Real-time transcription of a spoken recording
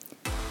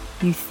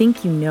You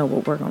think you know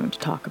what we're going to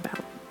talk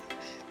about.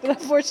 But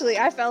unfortunately,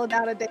 I fell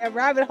down a damn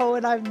rabbit hole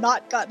and I've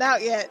not gotten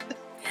out yet.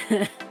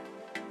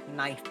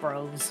 Knife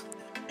bros.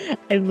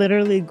 I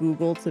literally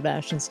Googled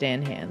Sebastian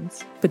Stan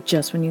hands. But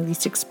just when you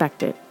least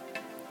expect it,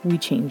 we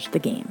changed the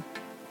game.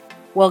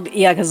 Well,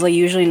 yeah, because like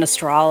usually in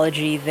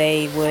astrology,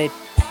 they would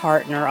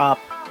partner up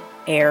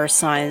air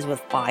signs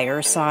with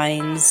fire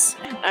signs.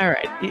 All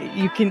right,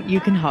 you can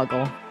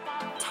huggle.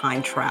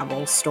 Time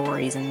travel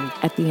stories, and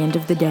At the end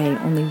of the day,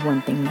 only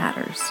one thing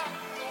matters.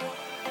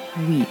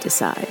 We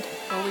decide.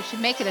 Well, we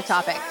should make it a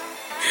topic.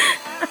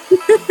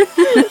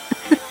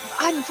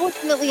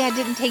 Unfortunately, I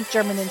didn't take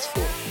German in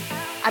school.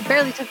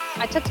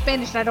 I took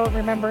Spanish and I don't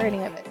remember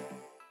any of it.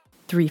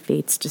 Three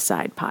Fates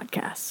Decide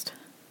podcast.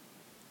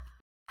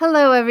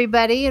 Hello,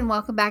 everybody, and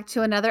welcome back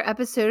to another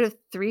episode of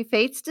Three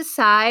Fates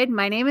Decide.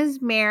 My name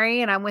is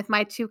Mary, and I'm with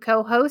my two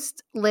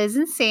co-hosts, Liz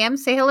and Sam.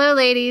 Say hello,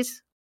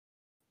 ladies.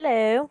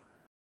 Hello.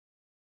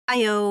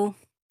 Hiyo.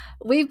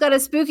 We've got a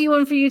spooky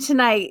one for you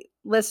tonight,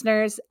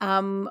 listeners.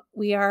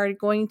 We are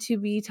going to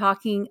be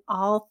talking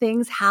all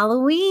things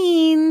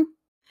Halloween.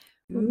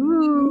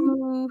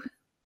 Ooh.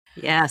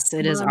 Yes,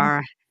 it is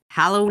our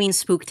Halloween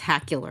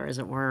spooktacular, as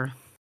it were.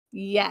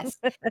 Yes.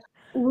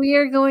 We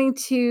are going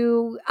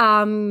to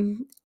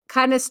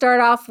kind of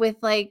start off with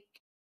like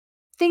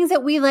things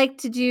that we like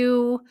to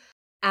do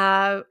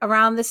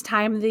around this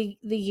time of the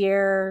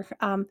year,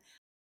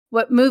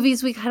 what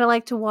movies we kind of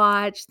like to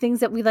watch, things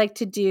that we like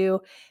to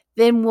do.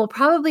 Then we're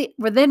going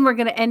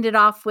to end it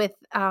off with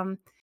some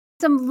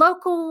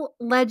local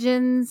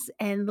legends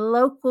and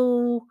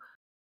local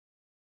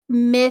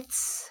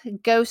myths,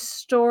 ghost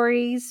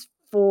stories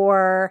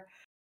for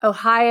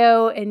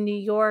Ohio and New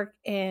York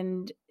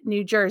and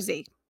New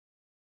Jersey.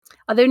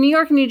 Although New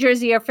York and New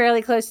Jersey are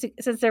fairly close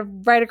since they're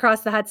right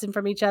across the Hudson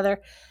from each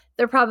other,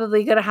 they're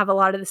probably going to have a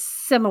lot of the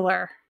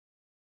similar.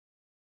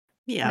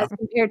 Yeah. As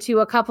compared to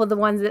a couple of the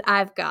ones that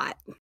I've got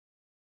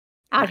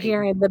out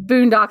here in the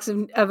boondocks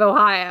of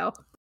Ohio.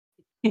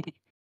 Well,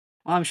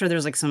 I'm sure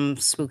there's like some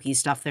spooky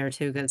stuff there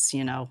too, because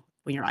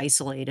when you're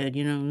isolated,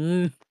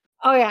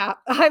 Oh yeah,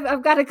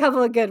 I've got a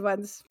couple of good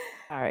ones.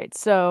 All right,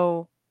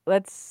 so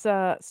let's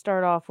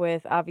start off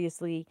with,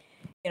 obviously,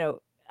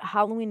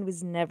 Halloween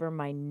was never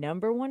my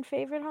number one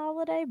favorite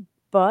holiday,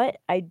 but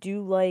I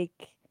do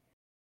like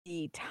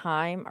the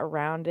time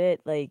around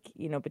it, like,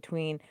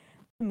 between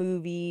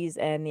movies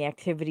and the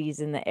activities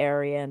in the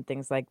area and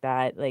things like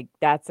that. Like,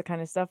 that's the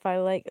kind of stuff I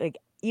like. Like,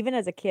 even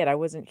as a kid, I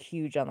wasn't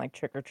huge on like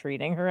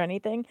trick-or-treating or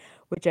anything,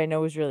 which I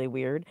know is really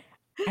weird.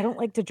 I don't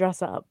like to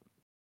dress up,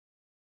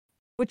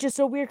 which is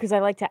so weird because I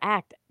like to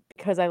act,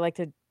 because I like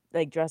to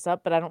like dress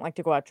up, but I don't like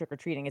to go out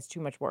trick-or-treating. It's too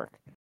much work.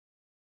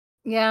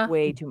 Yeah.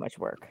 Way too much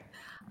work.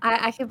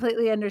 I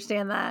completely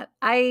understand that.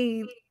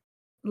 I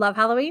love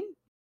Halloween.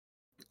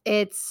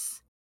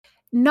 It's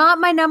not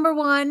my number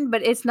one,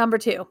 but it's number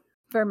two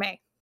for me.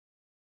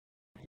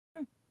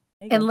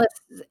 In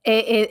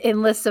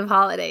lists of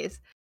holidays.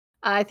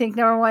 I think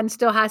number one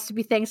still has to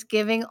be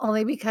Thanksgiving,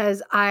 only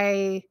because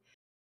I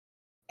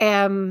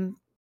am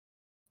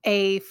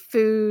a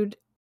food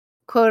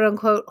quote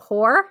unquote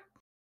whore.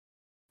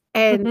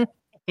 And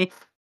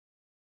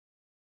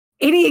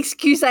any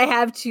excuse I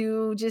have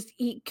to just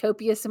eat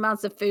copious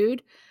amounts of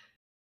food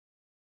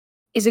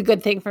is a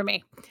good thing for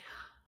me.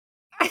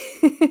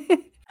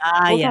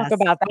 We'll yes. talk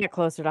about that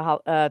closer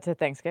to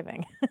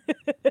Thanksgiving.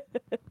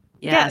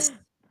 Yes.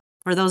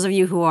 For those of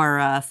you who are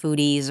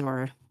foodies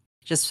or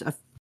just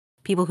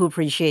people who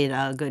appreciate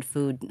good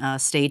food,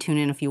 stay tuned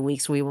in a few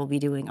weeks. We will be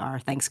doing our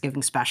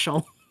Thanksgiving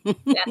special.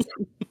 Yes,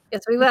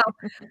 we will.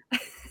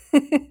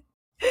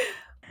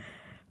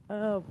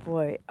 Oh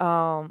boy.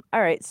 All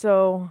right,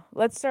 so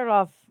let's start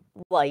off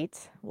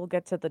light. We'll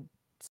get to the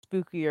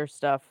spookier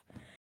stuff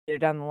later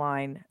down the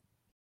line.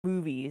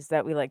 Movies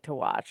that we like to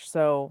watch.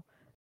 So,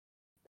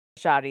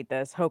 shot at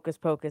this. Hocus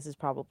Pocus is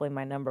probably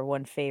my number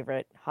one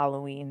favorite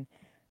Halloween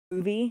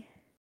movie.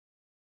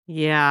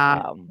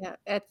 Yeah.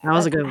 That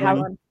was a good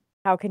one.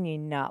 How can you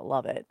not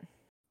love it?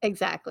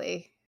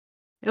 Exactly.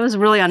 It was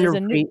really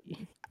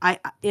underappreciated.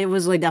 It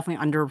was like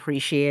definitely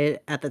underappreciated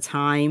at the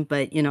time,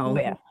 but Oh,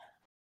 yeah.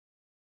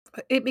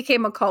 It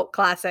became a cult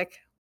classic.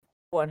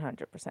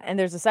 100%. And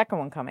there's a second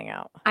one coming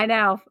out. I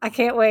know. I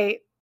can't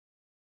wait.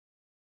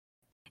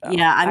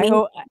 Yeah, I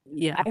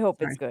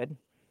hope it's good.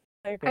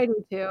 I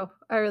do too.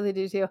 I really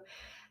do too.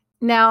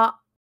 Now,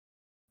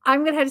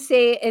 I'm going to have to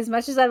say, as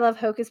much as I love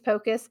Hocus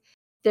Pocus,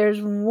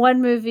 there's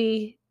one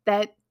movie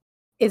that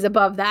is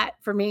above that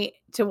for me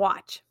to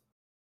watch.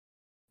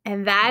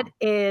 And that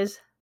is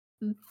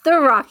the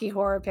Rocky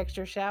Horror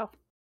Picture Show.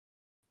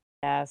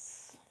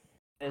 Yes.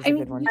 It's a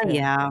good one too.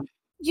 Yeah.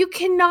 You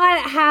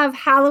cannot have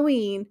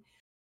Halloween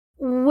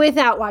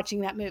without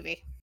watching that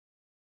movie.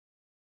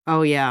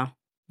 Oh yeah.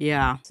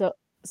 Yeah.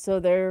 So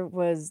there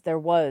was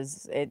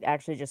it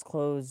actually just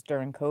closed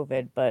during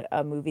COVID, but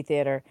a movie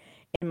theater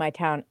in my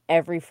town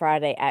every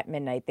Friday at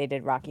midnight they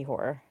did Rocky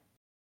Horror.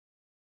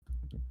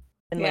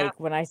 And like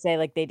when I say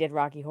like they did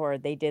Rocky Horror,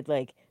 they did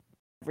like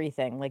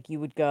everything. Like you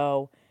would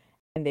go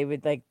and they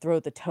would like throw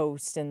the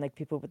toast, and like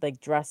people would like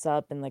dress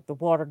up and like the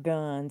water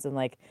guns and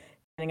like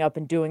getting up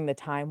and doing the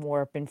time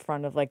warp in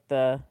front of like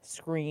the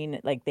screen.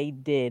 Like they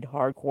did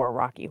hardcore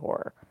Rocky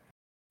Horror.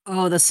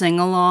 Oh, the sing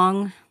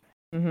along.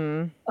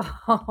 Mm-hmm.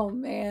 Oh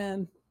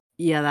man.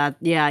 Yeah,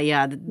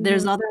 yeah.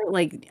 There's Mhm. other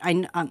like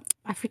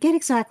I forget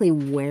exactly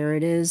where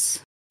it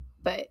is.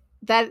 But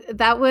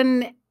that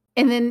one,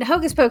 and then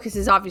Hocus Pocus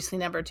is obviously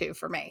number 2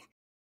 for me.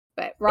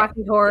 But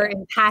Rocky Horror yeah.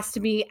 it has to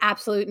be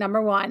absolute number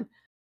 1,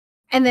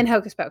 and then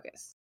Hocus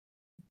Pocus.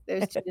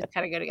 Those two just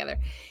kind of go together.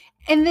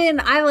 And then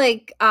I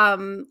like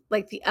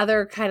the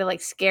other kind of like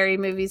scary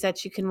movies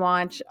that you can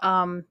watch.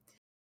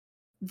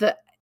 The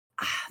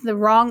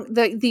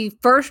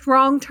first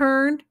Wrong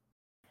Turn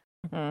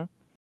Mhm.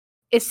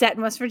 is set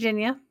in West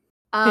Virginia.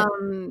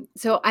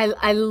 So I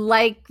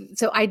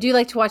do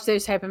like to watch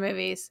those type of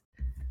movies.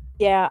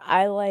 Yeah,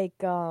 I like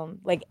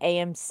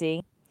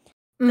AMC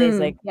plays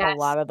like a Yes.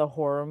 lot of the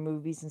horror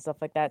movies and stuff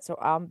like that. So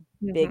I'm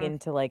big Mhm.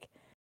 into like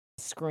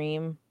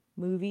Scream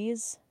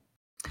movies.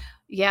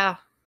 Yeah.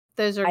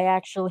 Those are I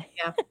actually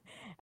yeah.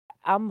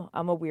 I'm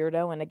a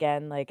weirdo, and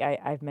again, like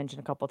I've mentioned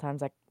a couple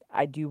times, like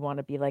I do want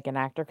to be like an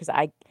actor because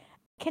I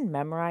can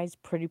memorize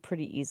pretty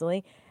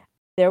easily.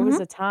 There was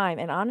Mhm. a time,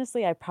 and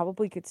honestly, I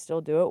probably could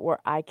still do it, where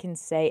I can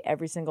say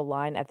every single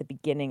line at the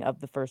beginning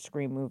of the first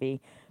Scream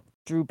movie,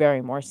 Drew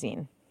Barrymore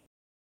scene.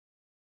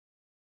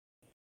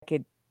 I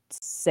could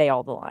say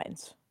all the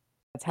lines.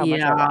 That's how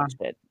much I Yeah.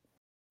 watched it.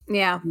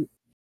 Yeah.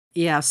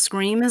 Yeah,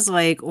 Scream is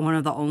like one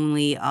of the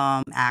only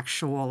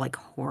actual like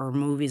horror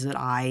movies that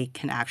I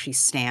can actually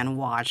stand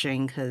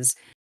watching because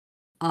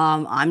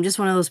I'm just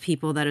one of those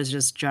people that is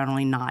just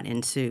generally not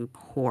into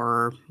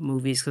horror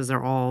movies because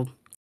they're all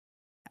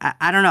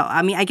I don't know.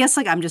 I mean, I guess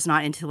like I'm just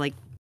not into like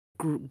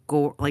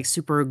like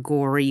super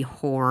gory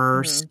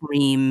horror Mhm.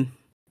 Scream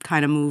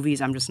kind of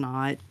movies. I'm just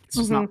not. It's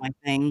just not Mhm. my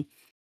thing.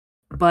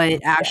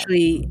 But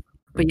actually,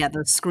 but yeah,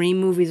 the Scream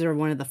movies are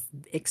one of the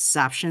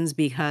exceptions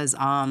because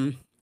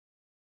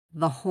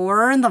the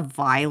horror and the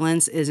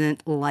violence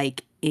isn't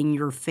like in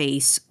your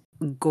face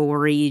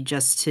gory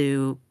just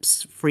to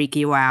freak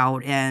you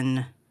out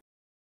and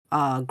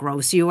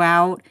gross you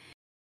out.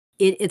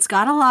 It's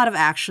got a lot of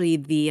actually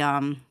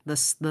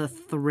the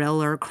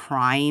thriller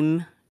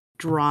crime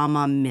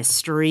drama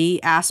mystery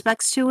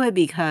aspects to it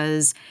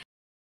because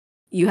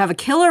you have a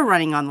killer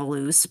running on the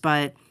loose,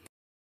 but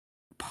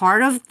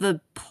part of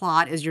the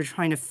plot is you're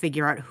trying to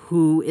figure out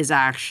who is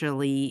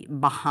actually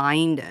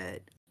behind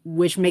it,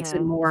 which makes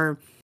it Mhm. more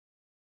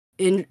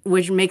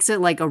which makes it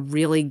like a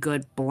really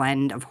good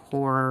blend of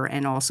horror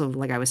and also,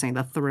 like I was saying,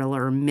 the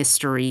thriller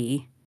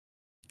mystery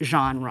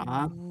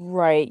genre.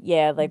 Right,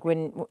 yeah, like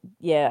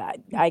yeah,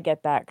 I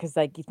get that because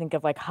like you think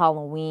of like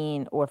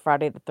Halloween or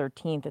Friday the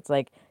 13th, it's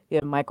like you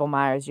have Michael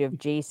Myers, you have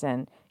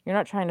Jason. You're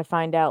not trying to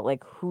find out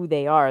like who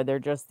they are. They're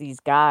just these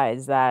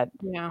guys that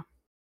Yeah.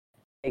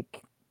 like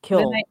The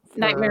kill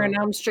Nightmare on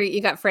for Elm Street,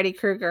 you got Freddy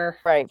Krueger.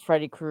 right,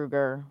 Freddy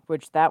Krueger,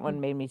 which that one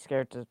made me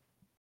scared to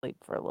sleep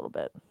for a little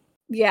bit.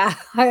 Yeah.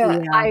 I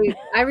Yeah. I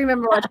I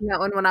remember watching that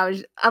one when I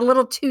was a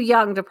little too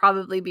young to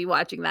probably be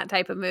watching that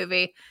type of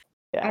movie.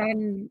 Yeah.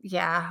 And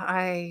yeah,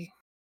 I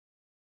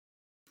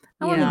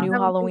There's wanna a Yeah. new I would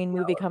think Halloween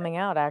movie so. coming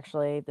out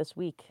actually this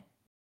week.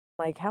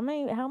 Like how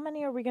many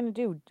are we gonna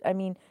do? I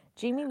mean,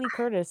 Jamie Lee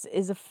Curtis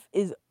is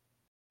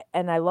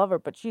and I love her,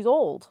 but she's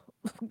old.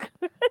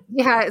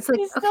 Yeah, it's like,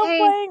 She's still okay,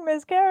 playing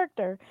this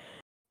character.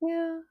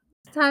 yeah,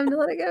 it's time to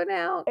let it go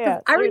now. Because Yeah,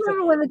 I seriously,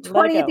 remember when the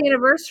let it 20th go.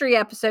 anniversary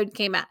episode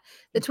came out.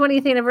 The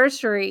 20th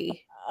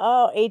anniversary,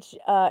 Oh,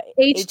 H2O.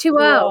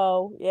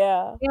 H2O,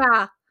 yeah.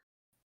 Yeah,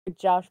 With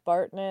Josh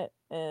Bartnett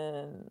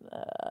and,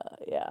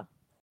 yeah. Joe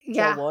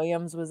yeah.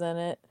 Williams was in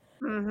it.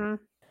 Mhm.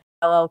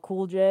 LL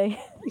Cool J.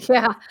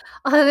 Yeah.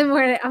 All the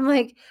morning, I'm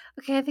like,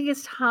 "Okay, I think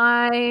it's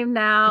time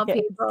now, Yeah,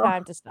 it's people.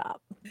 time to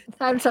stop.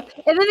 Time to stop."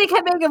 And then they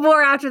kept making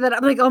more after that.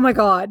 I'm like, "Oh my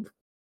god."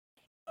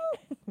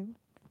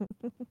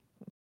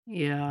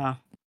 Yeah.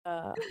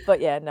 But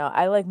yeah, no,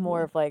 I like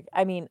more of like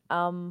I mean,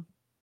 a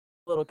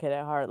little kid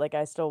at heart. Like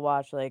I still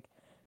watch like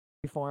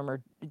Freeform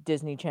or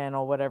Disney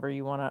Channel, whatever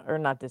you wanna or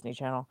not Disney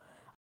Channel.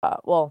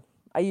 Well,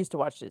 I used to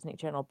watch Disney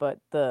Channel, but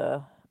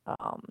the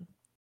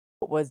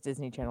what was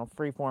Disney Channel,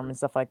 Freeform and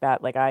stuff like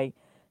that. Like I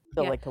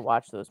still Yeah. like to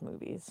watch those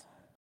movies.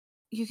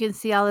 You can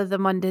see all of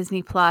them on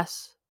Disney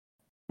Plus.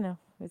 No,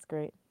 it's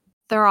great.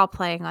 They're all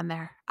playing on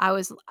there. I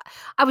was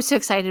so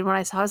excited when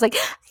I saw. I was like,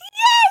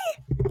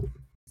 "Yay!"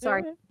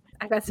 Sorry.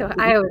 I was It's so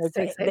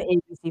the excited.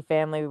 ABC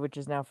Family, which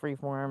is now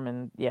Freeform,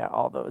 and yeah,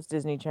 all those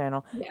Disney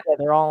Channel. Yeah. Yeah,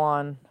 they're all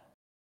on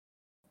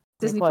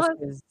Disney Disney Plus Plus.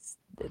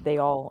 because they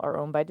all are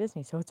owned by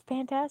Disney, so it's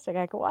fantastic.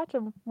 I can watch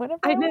them whenever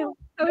I I know. want.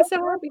 I No was so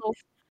happy. commercials.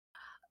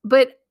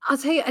 But I'll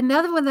tell you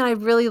another one that I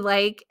really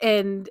like,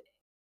 and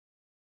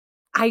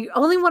I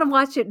only wanna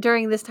watch it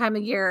during this time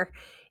of year,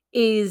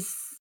 is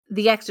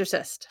The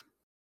Exorcist,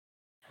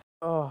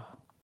 Oh,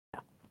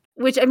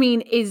 which, I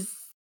mean,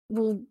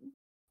 will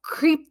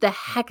creep the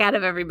heck out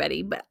of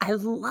everybody, but I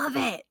love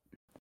it.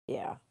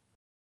 yeah.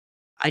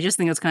 I just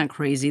think it's kind of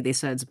crazy they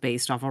said it's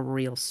based off a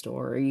real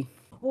story.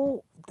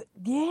 Well,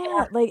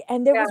 yeah, like,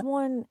 and there Yeah. was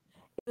one.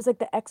 It was like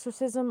the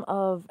exorcism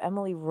of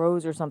Emily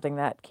Rose or something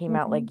that came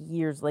out like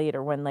years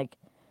later. When like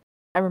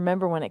I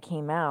remember when it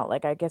came out.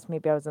 Like I guess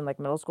maybe I was in like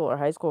middle school or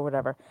high school or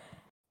whatever.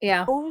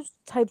 Yeah. Those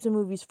types of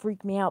movies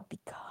freak me out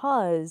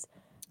because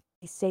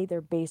they say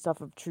they're based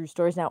off of true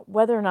stories. Now,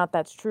 whether or not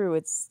that's true,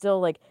 it's still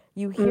like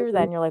you hear that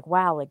Mhm. and you're like,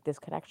 wow, like this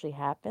could actually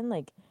happen.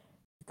 Like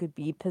you could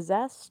be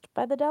possessed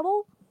by the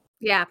devil.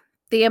 Yeah.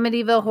 The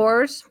Amityville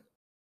Horrors.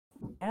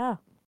 Yeah.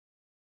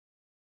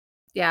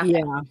 Yeah,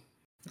 Yeah.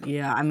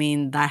 Yeah. I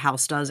mean, that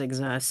house does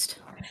exist.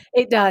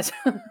 it does.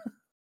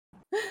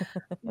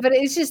 But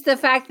it's just the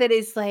fact that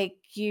it's like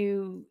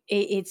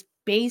it's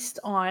based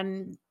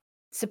on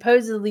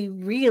supposedly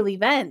real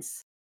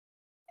events.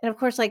 And of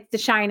course, like The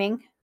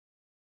Shining,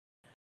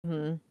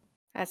 Hmm.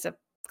 that's a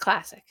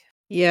classic.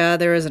 Yeah,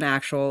 there is an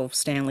actual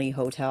Stanley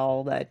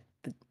Hotel that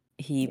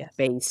he Yes.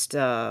 based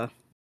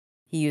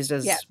he used Yeah.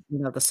 as, you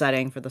know, the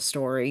setting for the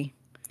story.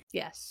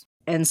 Yes.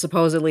 And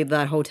supposedly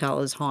that hotel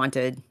is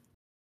haunted.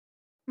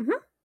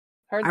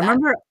 Heard I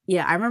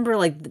that. remember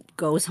like the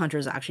Ghost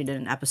Hunters actually did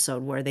an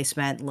episode where they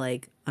spent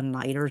like a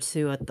night or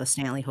two at the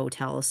Stanley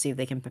Hotel to see if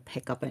they can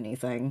pick up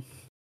anything.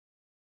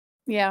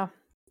 Yeah.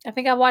 I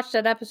think I watched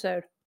that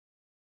episode.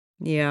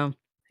 Yeah.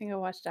 I think I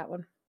watched that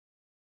one.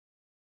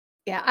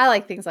 Yeah, I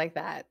like things like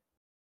that.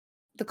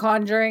 The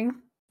Conjuring,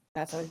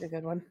 that's always a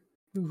good one.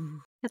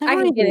 I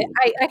can get it.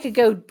 I could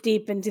go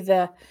deep into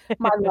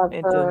my love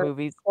Into the for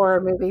movies. horror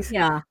movies.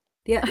 Yeah.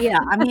 Yeah.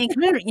 I mean,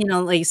 kind of, you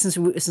know, like since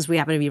we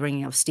happen to be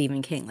bringing up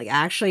Stephen King, like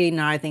actually,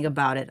 now I think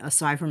about it,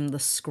 aside from the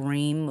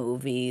Scream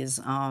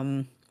movies,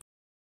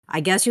 I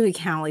guess you could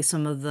count like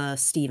some of the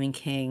Stephen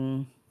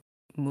King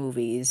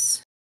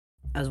movies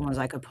as ones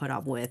I could put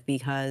up with,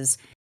 because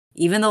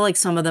even though like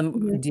some of them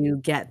Mhm. do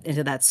get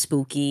into that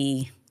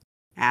spooky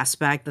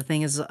aspect, the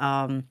thing is,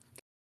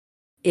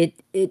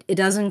 it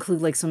does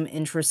include like some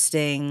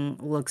interesting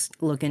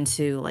look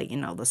into, like, you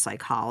know, the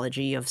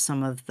psychology of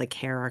some of the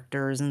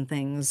characters and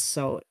things.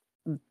 So,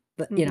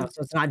 but you know, Mhm.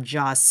 so it's not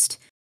just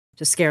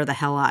to scare the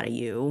hell out of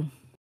you,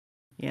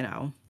 you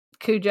know.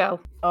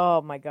 Cujo.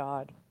 Oh my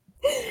god.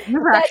 I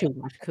never That actually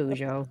watched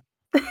Cujo.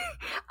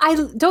 I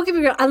don't get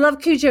me wrong, I love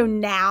Cujo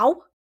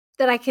now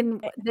that I can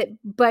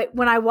but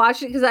when I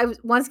watched it, because I was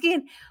once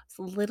again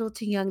I was a little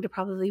too young to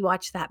probably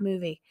watch that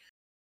movie.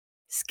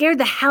 Scared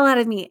the hell out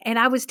of me, and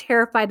I was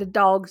terrified of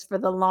dogs for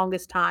the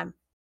longest time.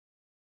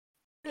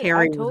 Dude, I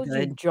Carrie was told you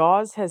good.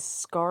 Jaws has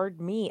scarred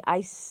me.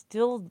 I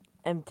still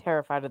am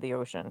terrified of the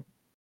ocean.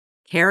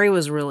 Carrie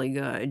was really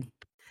good.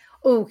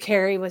 Oh,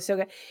 Carrie was so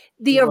good.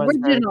 He The was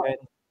very good.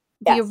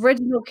 Yes.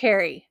 original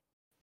Carrie.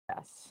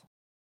 Yes.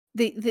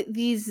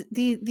 These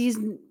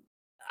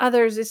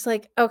others, it's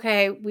like,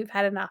 okay, we've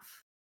had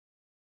enough.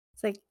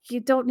 It's like, you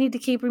don't need to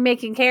keep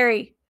remaking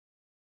Carrie.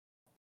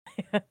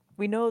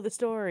 We know the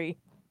story.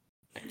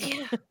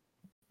 Yeah.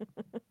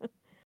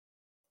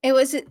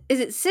 Is it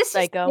Sissy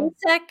Psycho.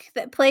 Spacek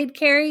that played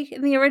Carrie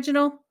in the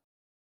original?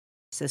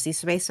 Sissy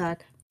Spacek.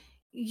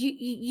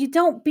 You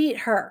don't beat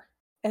her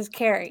as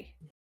Carrie.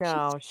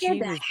 No, Scared she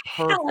the was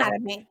hell out perfect.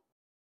 of me.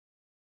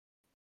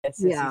 Yes,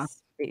 Yeah.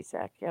 Sissy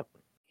Spacek. Yep.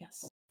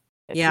 Yes.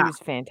 Yeah, Yeah. she was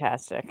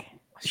fantastic.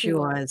 She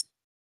was.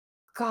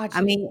 God, I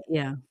she was mean,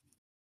 yeah.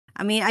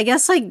 I mean, I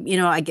guess, like, you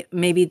know,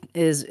 maybe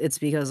it's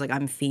because, like,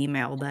 I'm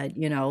female that,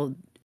 you know,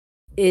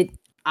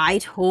 I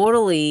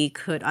totally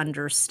could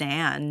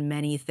understand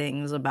many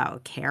things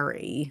about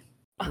Carrie,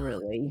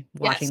 really,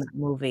 watching yes. that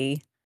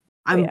movie.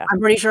 Oh, yeah. I'm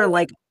pretty sure,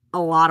 like, a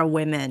lot of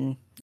women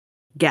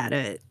get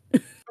it.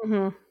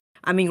 Mhm.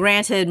 I mean,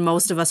 granted,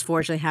 most of us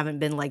fortunately haven't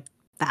been, like,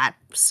 that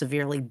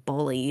severely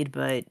bullied,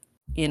 but,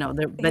 you know,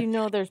 You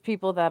know there's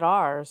people that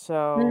are,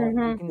 so you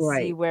Mhm. can see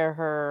Right. where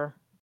her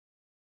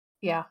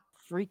Yeah.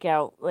 freak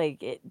out,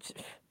 like, it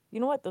you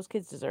know what? Those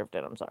kids deserved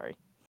it, I'm sorry.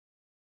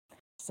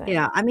 Saying.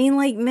 Yeah, I mean,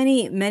 like,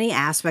 many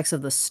aspects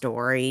of the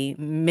story,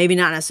 maybe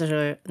not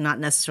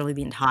necessarily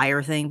the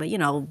entire thing, but, you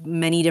know,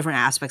 many different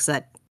aspects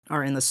that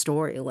are in the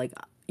story, like,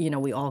 you know,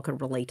 we all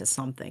could relate to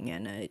something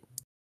in it.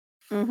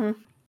 Mhm.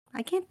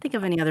 I can't think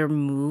of any other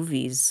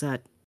movies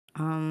that,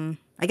 I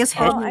guess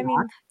Well, Hitchcock I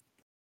mean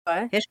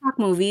what? Hitchcock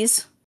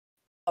movies.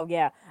 Oh,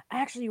 yeah.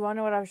 Actually, you wanna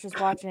know what I was just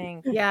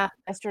watching Yeah.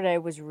 yesterday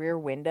was Rear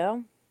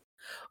Window.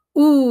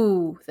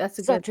 Ooh, that's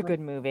a good Such a one. good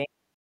movie.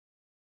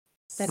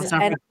 That That's is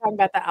not And I'm talking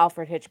about the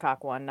Alfred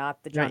Hitchcock one,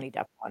 not the right. Johnny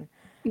Depp one.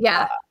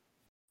 Yeah.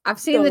 I've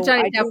seen the So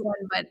Johnny I Depp do one,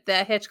 but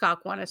the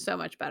Hitchcock one is so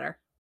much better.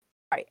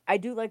 right, I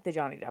do like the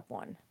Johnny Depp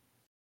one.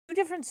 2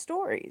 different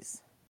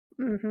stories,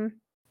 Mhm.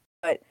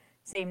 but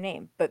same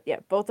name. But yeah,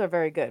 both are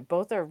very good.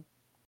 Both are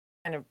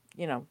kind of,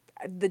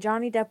 the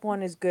Johnny Depp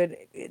one is good.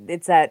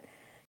 It's that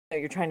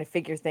you're trying to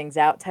figure things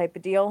out type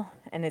of deal,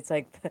 and it's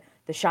like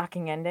the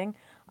shocking ending.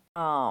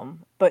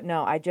 But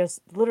no, I just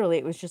literally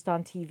it was just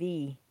on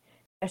TV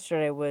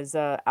yesterday was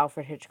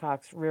Alfred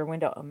Hitchcock's Rear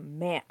Window. Oh,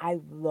 man, I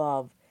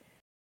love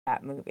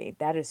that movie.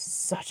 That is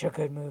such a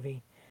good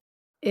movie.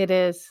 It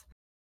is.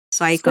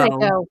 Psycho.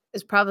 Psycho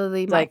is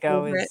probably my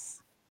Psycho favorite.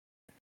 is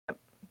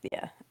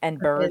yeah, and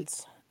Of his.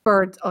 Birds.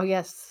 Birds. Oh,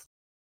 yes.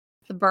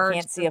 The birds.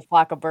 Can't see a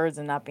flock of birds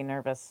and not be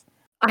nervous.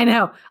 I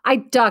know. I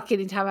duck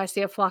anytime I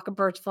see a flock of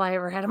birds fly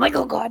overhead. I'm like,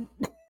 oh God.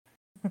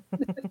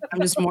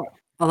 I'm just more,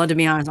 although to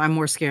be honest, I'm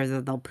more scared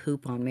that they'll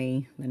poop on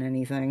me than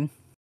anything.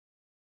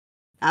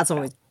 That's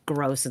always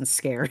gross and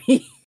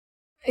scary.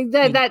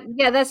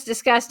 That's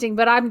disgusting.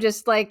 But I'm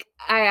just like,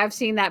 I've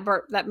seen that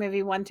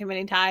movie one too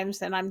many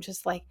times, and I'm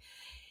just like,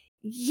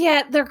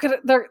 yeah,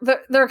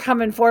 they're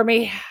coming for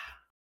me.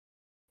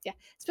 Yeah,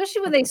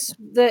 especially when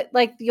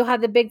you'll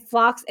have the big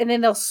flocks, and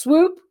then they'll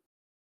swoop,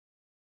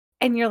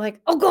 and you're like,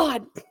 oh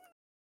God.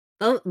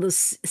 Oh, the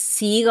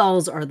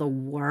seagulls are the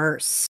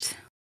worst.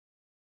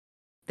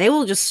 They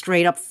will just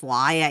straight up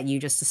fly at you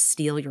just to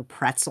steal your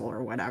pretzel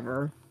or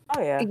whatever.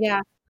 Oh yeah.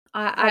 Yeah,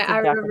 I duck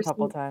remember a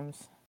couple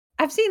times.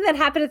 I've seen that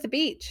happen at the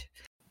beach.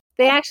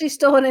 They actually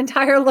stole an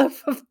entire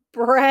loaf of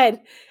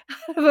bread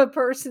out of a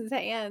person's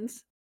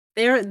hands.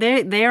 They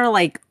are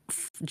like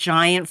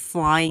giant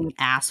flying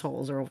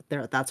assholes, or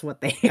that's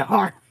what they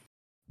are.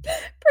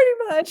 Pretty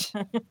much.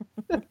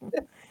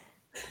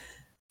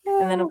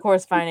 And then, of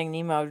course, Finding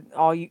Nemo,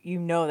 all you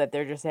know that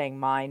they're just saying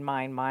mine,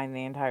 mine, mine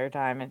the entire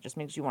time. It just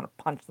makes you want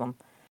to punch them.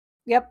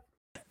 Yep.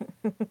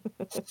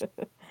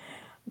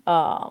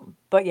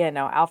 But yeah,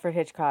 no, Alfred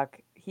Hitchcock,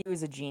 he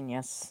was a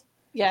genius.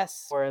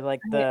 Yes. For like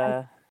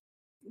the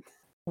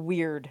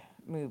weird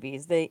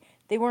movies. They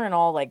weren't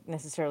all like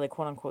necessarily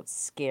quote unquote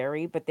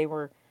scary, but they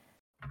were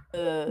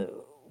the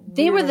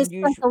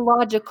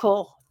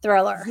psychological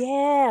thriller.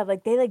 Yeah,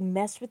 like they like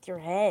mess with your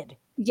head.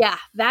 Yeah,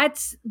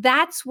 that's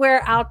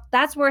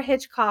where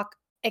Hitchcock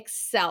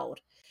excelled.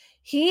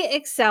 He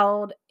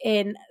excelled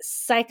in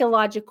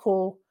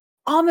psychological,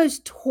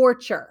 almost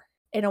torture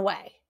in a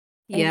way.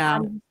 Yeah.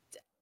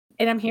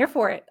 And I'm here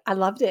for it. I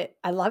loved it.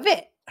 I love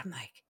it. I'm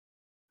like,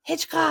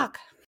 Hitchcock.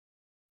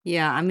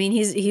 Yeah, I mean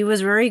he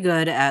was very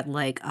good at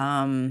like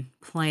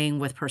playing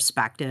with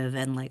perspective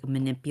and like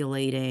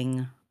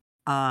manipulating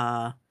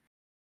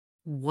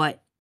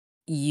what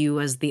you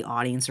as the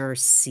audience are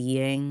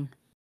seeing.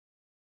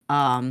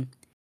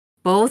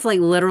 Both like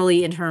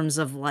literally in terms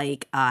of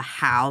like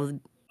how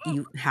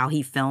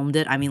he filmed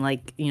it. I mean,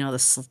 like, you know,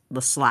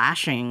 the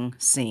slashing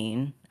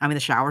scene. I mean,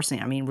 the shower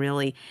scene. I mean,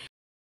 really,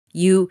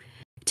 you're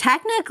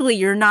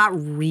not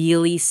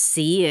really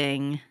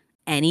seeing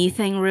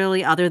anything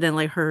really other than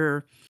like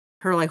her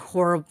like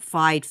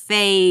horrified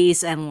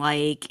face and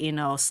like, you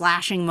know,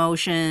 slashing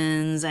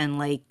motions and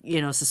like,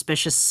 you know,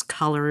 suspicious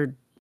colored,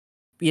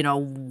 you know,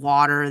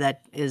 water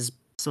that is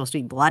supposed to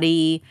be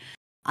bloody.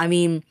 I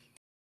mean,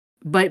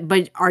 but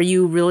are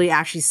you really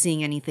actually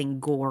seeing anything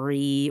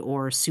gory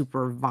or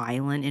super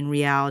violent in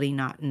reality?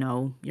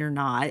 No, you're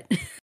not.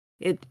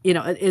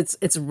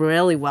 It's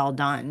really well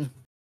done.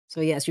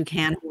 So yes, you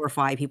can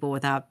horrify people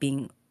without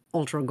being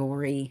ultra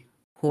gory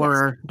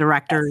horror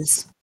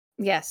directors.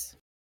 Yes.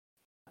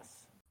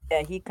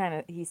 Yeah, he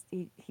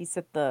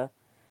set the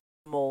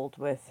mold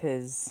with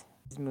his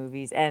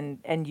movies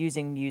and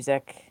using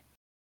music.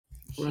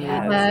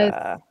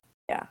 Yeah.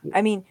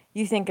 I mean,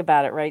 you think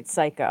about it, right?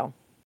 Psycho.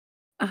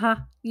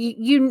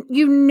 You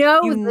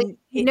know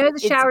the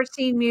shower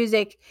scene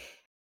music.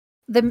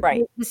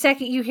 The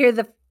second you hear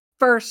the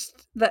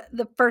first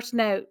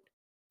note.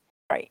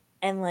 Right.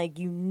 And like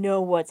you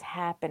know what's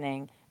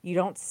happening. You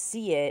don't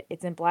see it.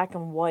 It's in black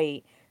and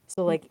white.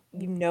 So like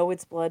you know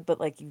it's blood, but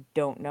like you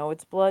don't know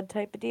it's blood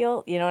type of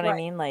deal. You know what I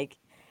mean? Like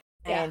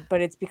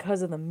but it's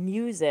because of the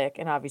music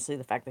and obviously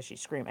the fact that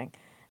she's screaming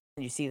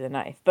and you see the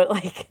knife. But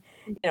like,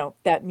 you know,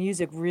 that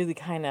music really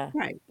kind of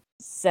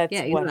sets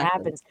what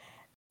happens.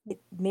 It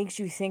makes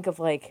you think of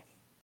like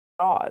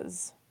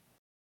Jaws.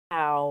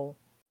 How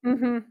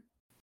you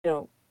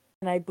know,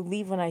 and I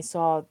believe when I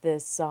saw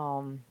this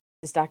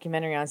this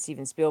documentary on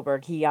Steven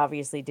Spielberg, he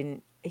obviously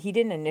didn't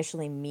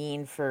initially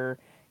mean for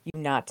you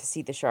not to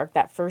see the shark.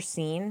 That first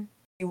scene,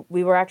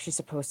 we were actually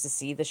supposed to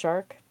see the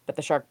shark, but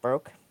the shark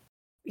broke.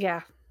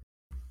 Yeah.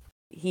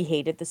 He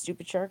hated the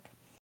stupid shark.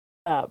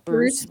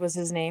 Bruce was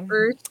his name.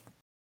 Bruce.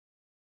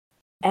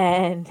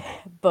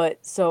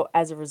 But so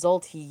as a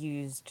result, he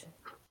used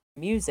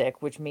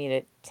music, which made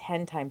it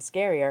 10 times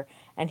scarier,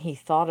 and he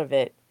thought of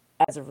it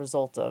as a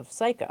result of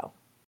Psycho.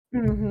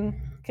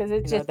 Because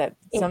it's just that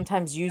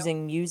sometimes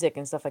using music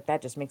and stuff like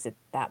that just makes it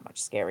that much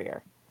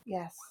scarier.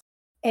 Yes.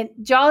 And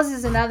Jaws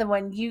is another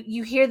one.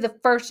 You hear the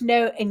first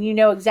note and you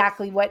know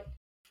exactly what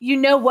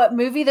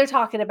movie they're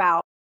talking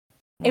about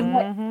and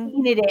what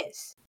scene it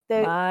is.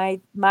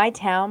 My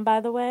town,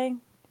 by the way,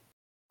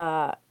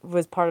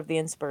 was part of the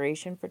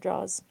inspiration for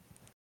Jaws.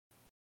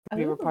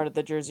 We were part of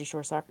the Jersey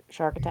Shore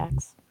shark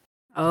attacks.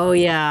 Oh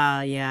yeah.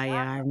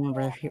 I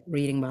remember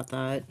reading about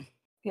that.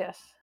 Yes.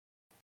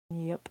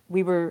 Yep.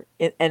 We were,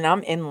 and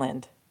I'm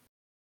inland.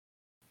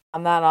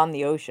 I'm not on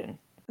the ocean.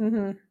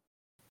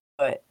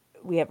 But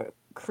we have a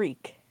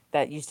creek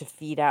that used to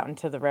feed out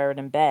into the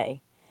Raritan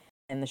Bay,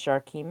 and the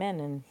shark came in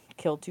and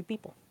killed 2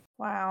 people.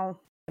 Wow.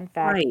 Fun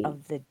fact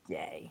of the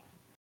day.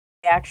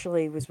 I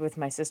actually was with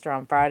my sister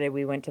on Friday.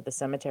 We went to the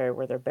cemetery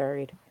where they're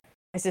buried.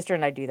 My sister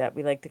and I do that.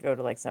 We like to go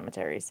to like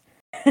cemeteries.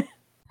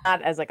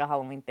 Not as like a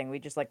Halloween thing. We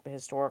just like the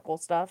historical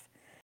stuff.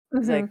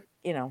 It's like,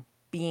 you know,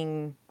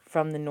 being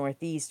from the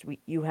Northeast,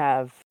 you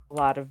have a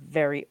lot of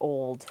very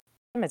old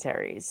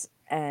cemeteries,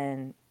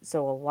 and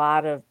so a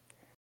lot of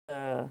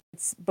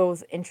it's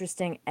both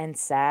interesting and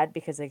sad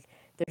because like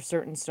there's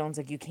certain stones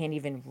like you can't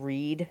even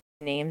read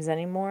names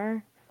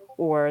anymore,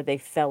 or they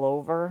fell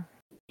over.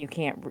 You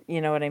can't,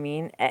 you know what I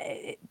mean?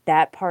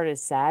 That part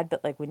is sad,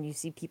 but like when you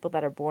see people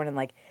that are born in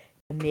like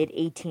the mid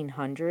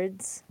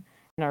 1800s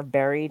and are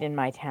buried in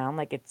my town,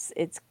 like it's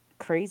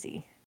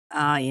crazy.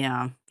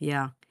 Yeah,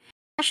 yeah.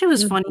 Actually, it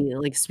was Mhm. funny.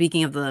 Like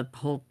speaking of the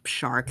whole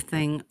shark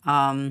thing,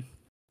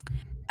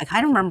 I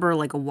kind of remember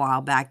like a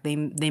while back they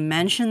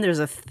mentioned there's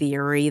a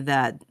theory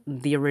that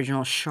the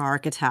original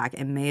shark attack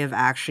it may have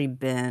actually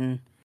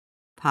been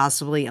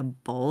possibly a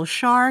bull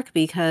shark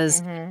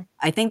because Mm-hmm.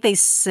 I think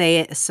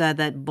said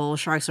that bull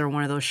sharks are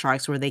one of those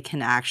sharks where they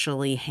can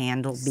actually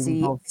handle being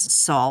See, both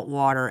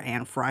saltwater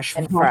and fresh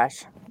and water.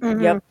 fresh.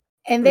 Mhm. Yep.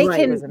 And Right.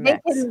 It was a they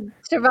mix. can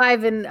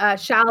survive in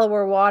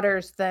shallower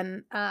waters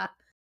than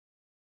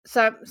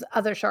some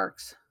other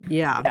sharks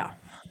Yeah, Yeah.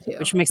 too.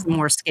 which makes them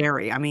more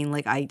scary. I mean,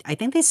 like I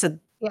think they said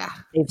Yeah.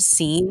 they've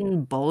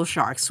seen bull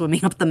sharks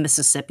swimming up the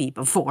Mississippi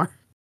before.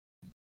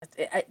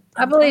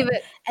 I believe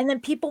it. And then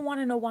people want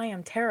to know why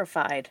I'm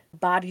terrified.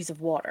 Bodies of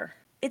water.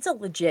 It's a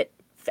legit.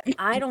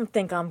 I don't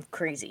think I'm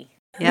crazy.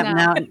 Yep.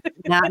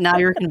 No. Now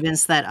you're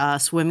convinced that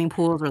swimming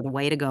pools are the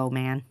way to go,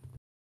 man.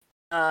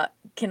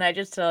 Can I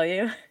just tell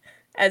you,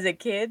 as a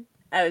kid,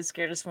 I was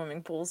scared of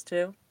swimming pools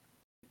too.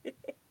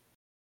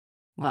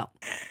 Well,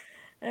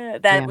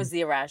 That yeah, was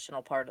the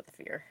irrational part of the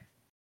fear.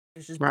 It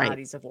was just right.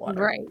 bodies of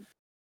water. Right.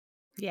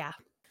 Yeah.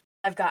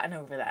 I've gotten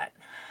over that.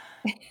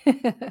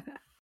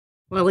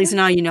 Well, at least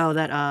now you know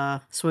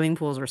that swimming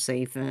pools are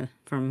safe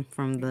from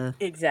the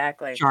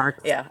Exactly.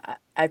 sharks. Yeah,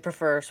 I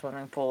prefer a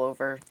swimming pool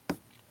over.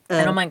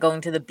 I Uh, don't mind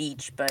going to the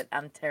beach, but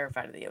I'm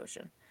terrified of the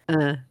ocean.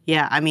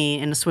 yeah. I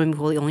mean, in the swimming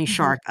pool, the only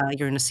shark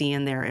you're gonna see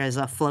in there is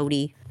a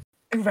floaty.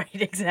 Right,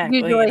 exactly.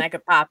 Usually. And I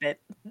could pop it.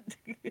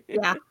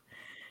 Yeah.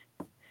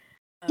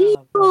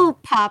 Oh, Oh,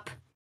 pop.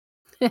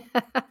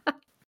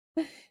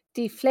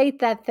 Deflate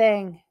that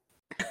thing.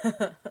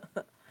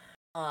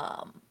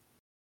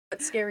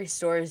 What scary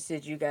stories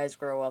did you guys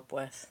grow up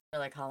with? For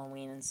like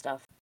Halloween and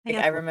stuff. Like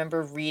Yeah. I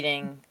remember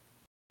reading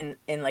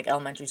in like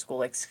elementary school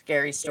like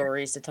scary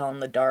stories to tell in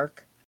the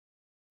dark.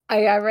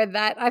 I read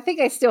that. I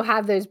think I still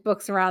have those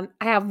books around.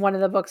 I have one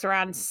of the books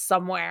around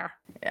somewhere.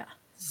 Yeah.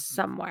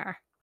 Somewhere.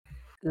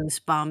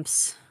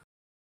 Goosebumps.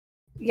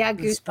 Yeah,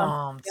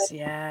 Goosebumps. Goosebumps,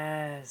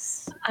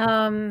 yes.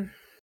 And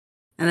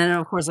then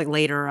of course, like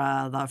later,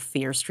 the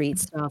Fear Street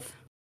stuff.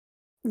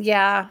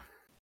 Yeah.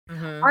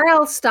 Mm-hmm.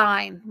 R.L.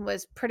 Stein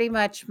was pretty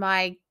much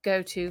my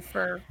go-to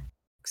for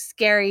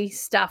scary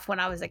stuff when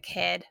I was a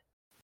kid.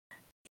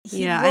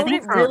 He Yeah, I wrote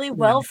think it for really yeah.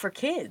 well for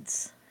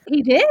kids.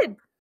 He did.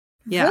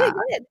 Yeah. Really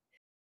good.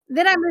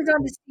 Then I moved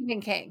on to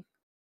Stephen King.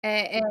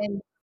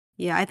 And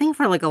Yeah, I think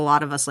for like a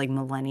lot of us like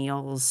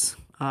millennials,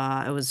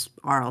 it was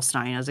R.L.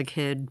 Stein as a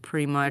kid,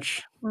 pretty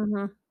much.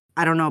 mhm.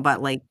 I don't know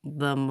about like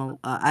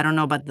I don't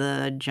know about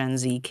the Gen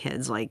Z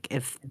kids, like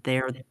if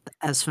they're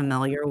as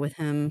familiar with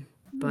him,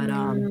 but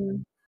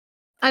Mm.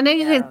 I know you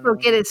Yeah, I can don't still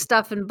know. get his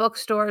stuff in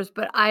bookstores,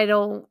 but I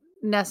don't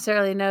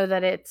necessarily know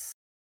that it's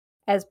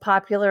as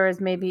popular as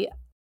maybe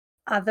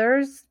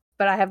others,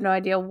 but I have no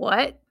idea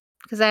what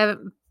because I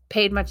haven't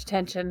paid much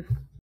attention.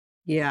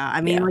 yeah,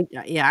 I mean, Yeah. like,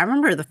 yeah, I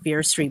remember the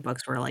Fear Street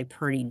books were like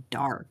pretty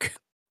dark.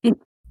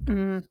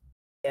 Mm.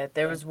 Yeah,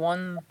 there was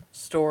one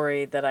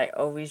story that I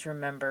always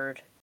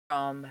remembered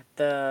from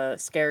the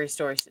scary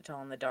stories to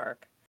tell in the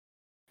dark.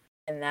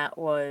 And that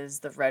was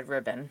the red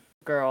ribbon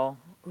girl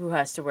who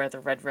has to wear the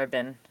red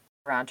ribbon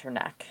around her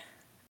neck.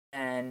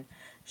 And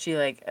she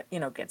like,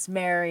 gets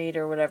married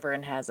or whatever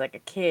and has like a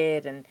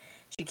kid, and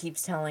she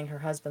keeps telling her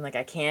husband like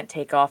I can't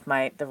take off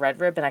the red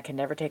ribbon. I can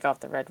never take off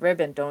the red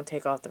ribbon. Don't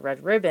take off the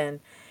red ribbon.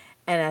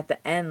 And at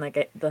the end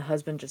the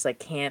husband just like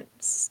can't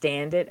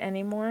stand it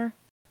anymore.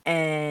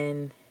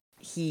 And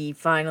he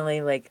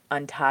finally like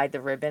untied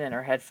the ribbon and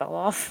her head fell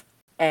off.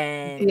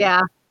 And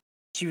Yeah.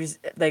 she was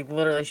like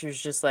literally she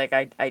was just like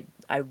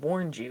I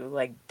warned you,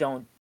 like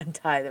don't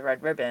untie the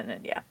red ribbon.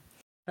 And yeah.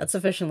 That's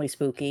sufficiently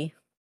spooky.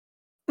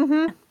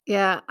 Mhm.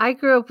 Yeah, I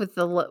grew up with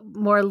the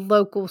more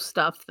local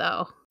stuff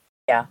though.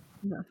 Yeah.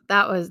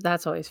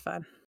 That's always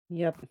fun.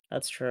 Yep,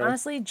 that's true.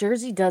 Honestly,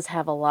 Jersey does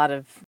have a lot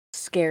of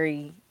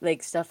scary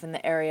like stuff in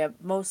the area.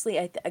 Mostly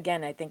I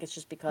think it's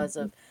just because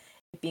of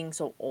it being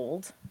so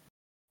old.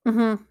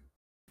 Mhm.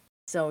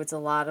 So it's a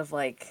lot of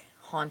like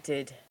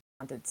haunted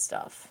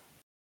stuff.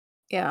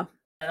 Yeah.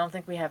 I don't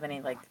think we have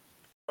any like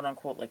quote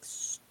unquote like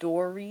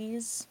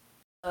stories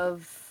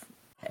of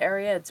the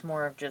area. It's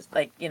more of just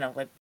like,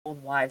 like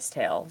old wives'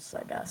 tales,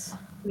 I guess.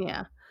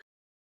 Yeah.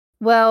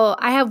 Well,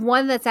 I have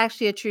one that's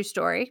actually a true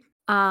story.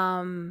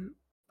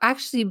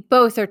 Actually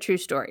both are true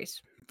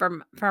stories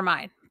for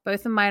mine.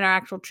 Both of mine are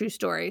actual true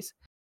stories.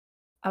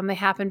 They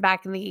happened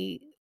back in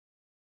the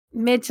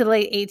mid to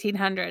late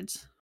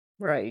 1800s.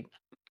 Right.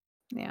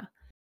 Yeah.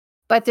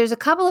 But there's a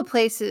couple of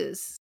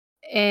places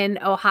in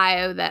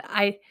Ohio that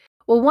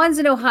one's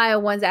in Ohio,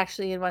 one's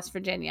actually in West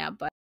Virginia,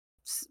 but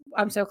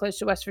I'm so close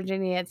to West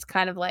Virginia. It's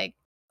kind of like,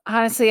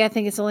 honestly, I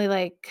think it's only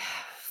like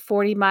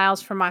 40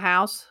 miles from my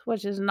house,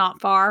 which is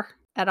not far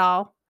at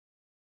all.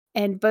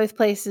 And both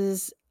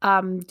places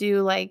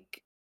do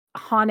like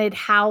haunted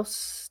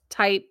house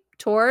type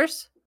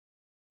tours.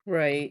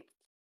 Right.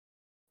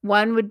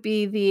 One would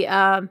be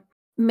the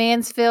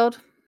Mansfield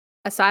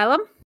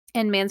Asylum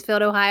in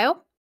Mansfield,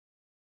 Ohio.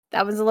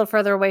 That one's a little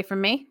further away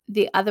from me.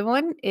 The other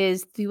one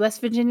is the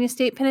West Virginia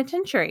State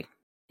Penitentiary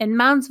in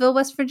Moundsville,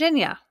 West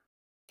Virginia,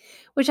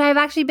 which I have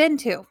actually been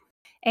to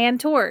and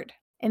toured,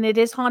 and it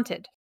is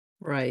haunted.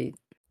 Right.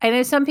 I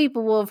know some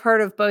people will have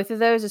heard of both of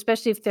those,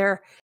 especially if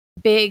they're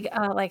big,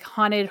 like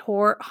haunted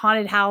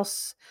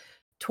house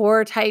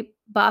tour type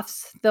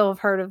buffs. They'll have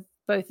heard of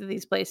both of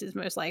these places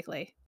most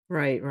likely.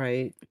 Right.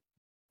 Right.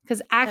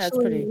 Because Yeah, that's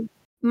pretty. actually,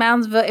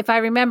 Moundsville, if I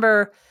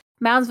remember,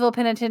 Moundsville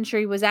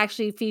Penitentiary was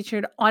actually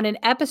featured on an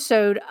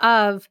episode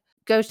of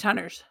Ghost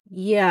Hunters.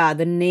 Yeah,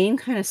 the name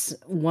kind of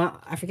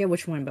I forget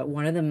which one, but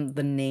one of them,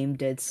 the name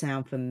did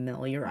sound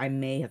familiar. I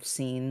may have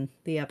seen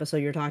the episode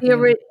you're talking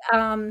about.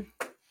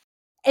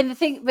 And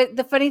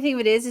the funny thing of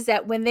it is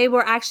that when they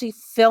were actually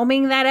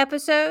filming that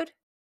episode,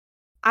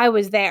 I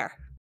was there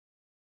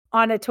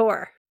on a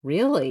tour.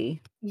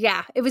 Really?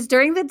 Yeah, it was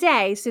during the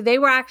day, so they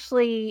were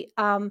actually,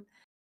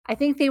 I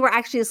think they were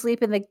actually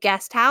asleep in the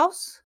guest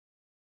house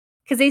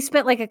because they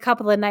spent like a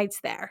couple of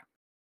nights there.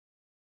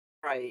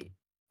 Right.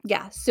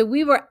 Yeah, so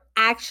we were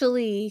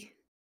actually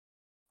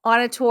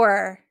on a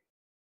tour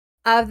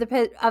of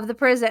the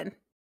prison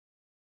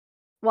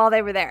while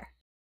they were there.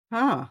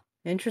 Huh.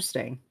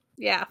 Interesting.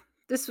 Yeah,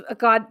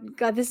 God,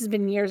 this has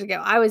been years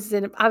ago. I was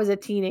a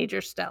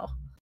teenager still.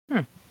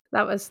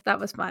 That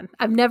was fun.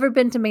 I've never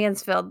been to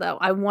Mansfield though.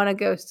 I want to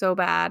go so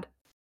bad.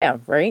 Yeah,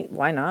 right?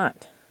 Why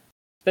not?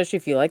 Especially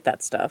if you like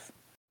that stuff.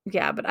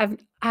 Yeah, but I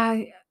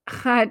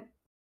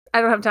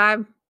don't have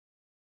time.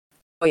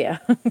 Oh, yeah.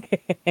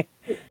 I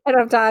don't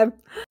have time.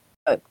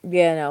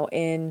 Yeah, no.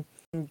 In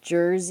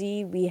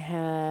Jersey, we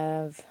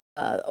have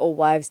Old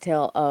Wives'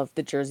 Tale of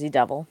the Jersey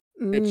Devil,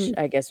 which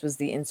I guess was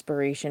the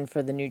inspiration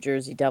for the New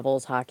Jersey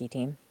Devils hockey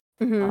team.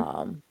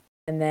 Mm-hmm.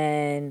 And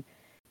then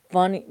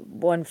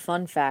one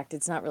fun fact,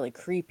 it's not really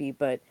creepy,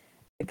 but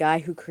the guy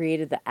who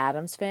created the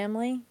Addams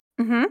Family,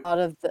 out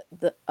of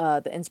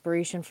the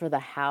inspiration for the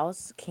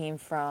house came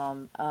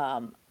from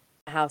a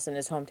house in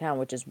his hometown,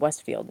 which is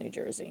Westfield, New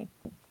Jersey.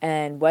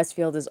 And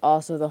Westfield is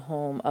also the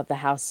home of the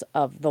House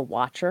of the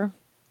Watcher.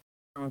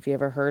 I don't know if you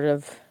ever heard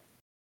of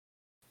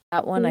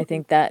that one. I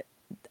think that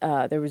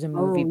there was a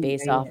movie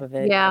based off of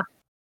it. Yeah.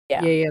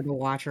 The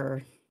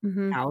Watcher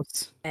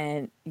house.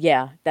 And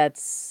yeah,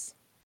 that's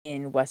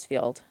in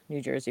Westfield,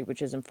 New Jersey,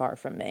 which isn't far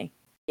from me.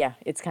 Yeah,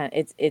 it's kind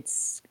of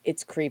it's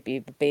creepy,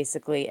 but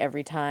basically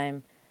every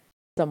time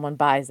someone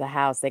buys the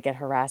house, they get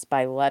harassed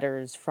by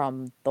letters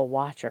from the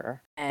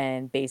Watcher,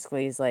 and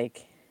basically is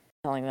like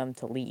telling them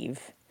to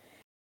leave.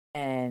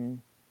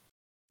 And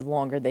the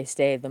longer they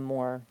stay, the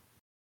more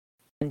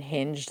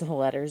unhinged the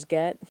letters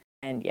get.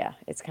 And yeah,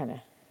 it's kind of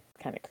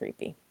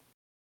creepy.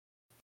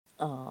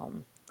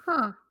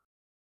 Huh.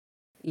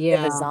 They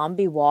have a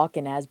zombie walk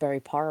in Asbury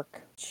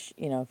Park, which,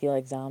 if you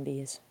like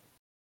zombies.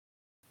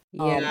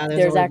 Yeah,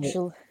 there's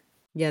actually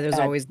there's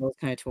always those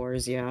kind of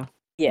tours. Yeah.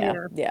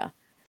 Yeah.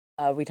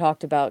 We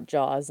talked about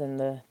Jaws and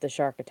the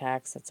shark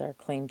attacks. That's our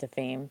claim to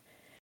fame.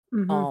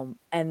 And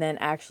then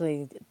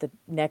actually the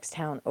next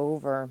town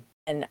over,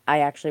 and I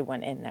actually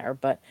went in there,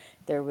 but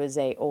there was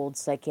a old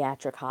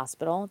psychiatric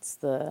hospital.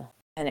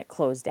 And it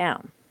closed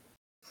down.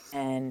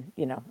 And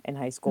in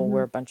high school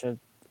we're a bunch of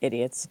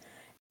idiots,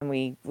 and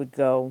we would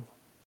go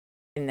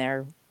in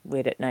there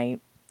late at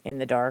night in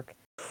the dark.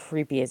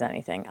 Creepy as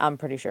anything. I'm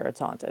pretty sure it's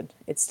haunted.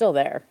 It's still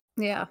there.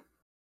 Yeah.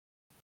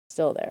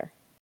 Still there.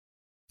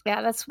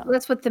 Yeah, that's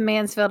what the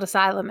Mansfield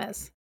Asylum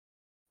is.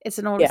 It's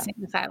an old insane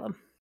asylum.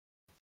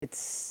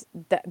 It's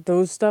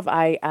those stuff.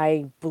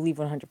 I believe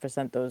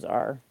 100% those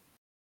are.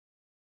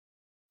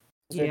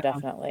 Those are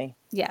definitely.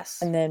 Yes.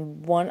 And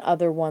then one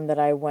other one that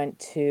I went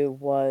to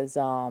was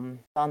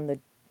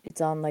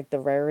it's on like the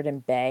Raritan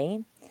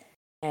Bay,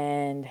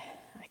 and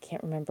I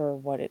can't remember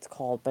what it's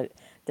called, but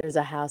there's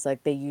a house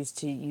like they used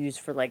to use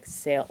for like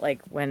sail,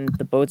 like when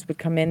the boats would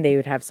come in, they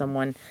would have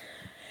someone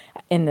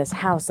in this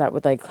house that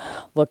would like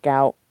look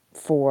out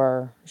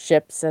for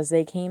ships as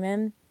they came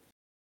in.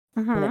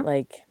 And it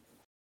like,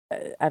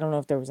 I don't know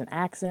if there was an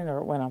accident or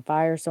it went on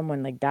fire,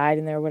 someone like died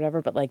in there or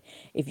whatever, but like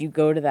if you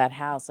go to that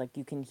house, like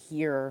you can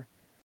hear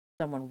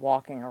someone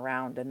walking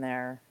around in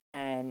there.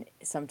 And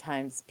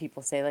sometimes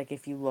people say like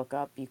if you look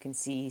up, you can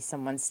see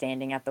someone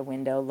standing at the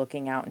window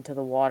looking out into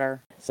the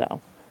water. So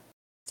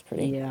it's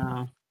pretty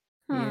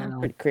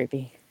pretty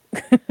creepy.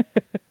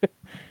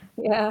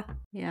 Yeah.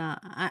 Yeah.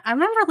 I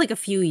remember like a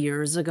few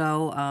years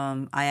ago,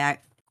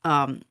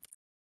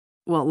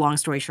 well, long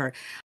story short,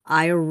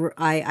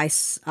 I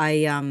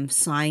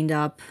signed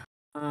up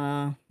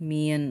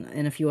me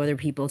and a few other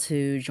people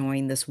to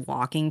join this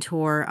walking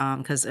tour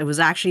because it was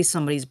actually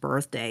somebody's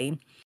birthday.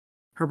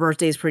 Her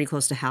birthday is pretty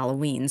close to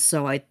Halloween,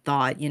 so I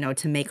thought,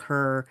 to make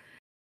her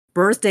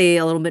birthday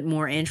a little bit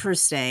more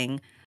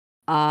interesting,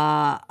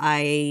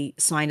 I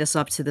signed us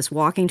up to this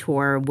walking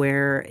tour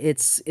where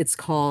it's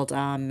called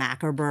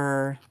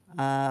Macabre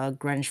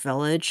Greenwich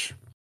Village.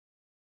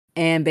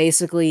 And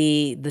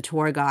basically, the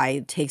tour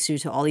guide takes you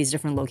to all these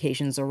different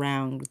locations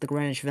around the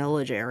Greenwich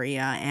Village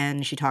area,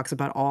 and she talks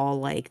about all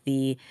like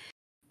the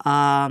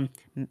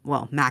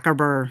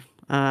macabre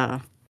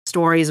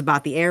stories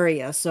about the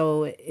area.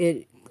 So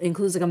it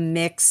includes like a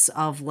mix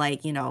of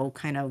like,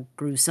 kind of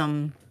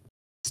gruesome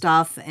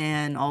stuff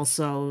and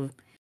also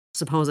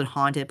supposed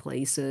haunted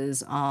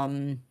places.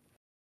 Like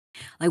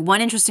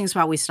one interesting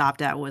spot we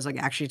stopped at was like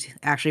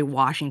actually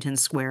Washington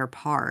Square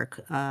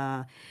Park.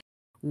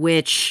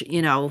 Which,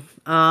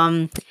 the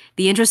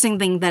interesting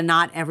thing that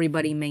not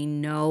everybody may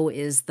know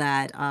is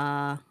that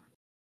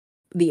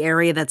the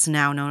area that's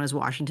now known as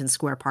Washington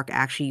Square Park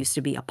actually used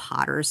to be a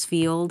potter's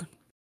field.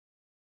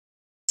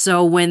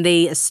 So when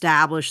they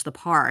established the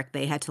park,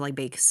 they had to like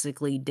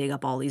basically dig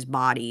up all these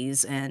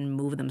bodies and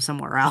move them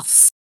somewhere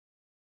else.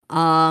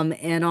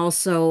 And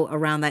also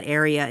around that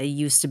area, it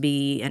used to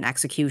be an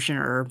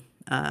executioner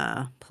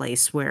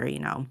place where,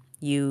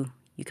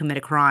 you commit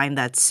a crime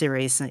that's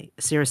serious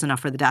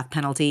enough for the death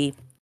penalty.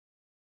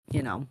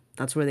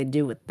 That's where they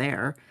do it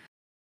there.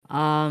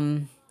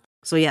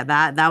 So yeah,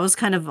 that was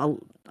kind of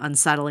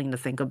unsettling to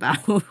think about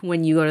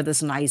when you go to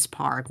this nice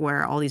park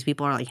where all these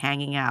people are like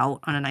hanging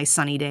out on a nice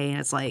sunny day, and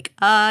it's like,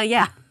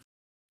 yeah,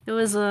 it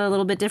was a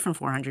little bit different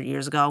 400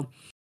 years ago.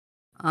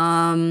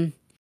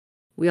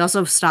 We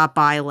also stopped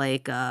by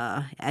like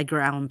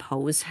Edgar Allan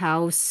Poe's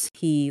house.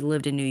 He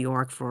lived in New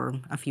York for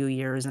a few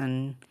years,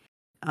 and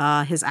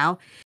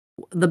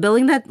the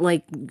building that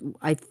like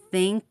I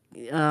think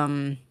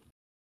the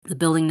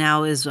building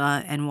now is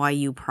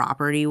NYU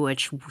property,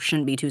 which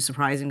shouldn't be too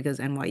surprising because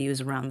NYU is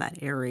around that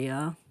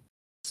area.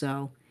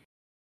 So,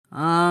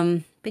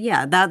 but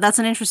yeah, that's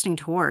an interesting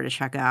tour to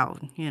check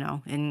out,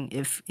 and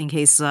in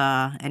case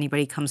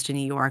anybody comes to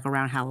New York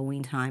around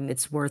Halloween time,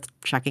 it's worth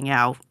checking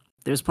out.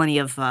 There's plenty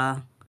of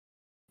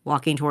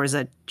walking tours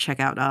that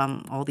check out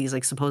all these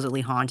like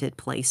supposedly haunted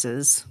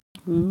places.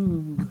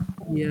 Ooh.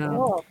 Yeah.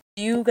 Cool.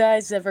 Do you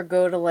guys ever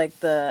go to like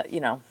the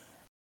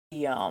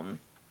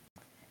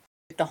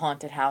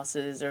haunted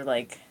houses or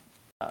like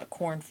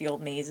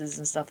cornfield mazes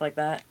and stuff like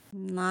that?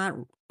 Not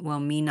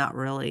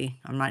really.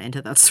 I'm not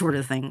into that sort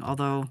of thing.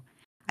 Although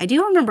I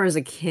do remember as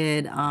a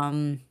kid,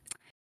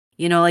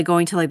 like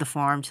going to like the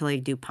farm to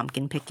like do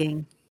pumpkin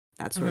picking,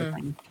 that sort of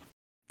thing.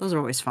 Those are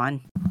always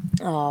fun.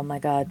 Oh my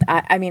God.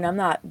 I mean, I'm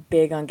not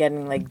big on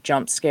getting like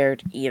jump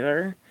scared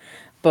either,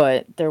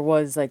 but there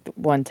was like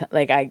one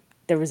time,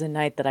 there was a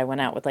night that I went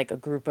out with like a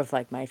group of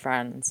like my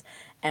friends,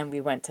 and we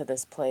went to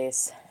this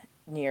place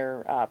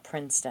near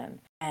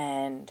Princeton,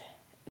 and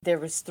there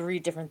was 3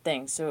 different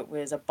things. So it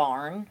was a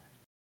barn,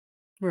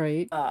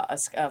 Right. a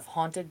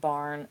haunted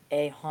barn,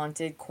 a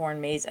haunted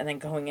corn maze, and then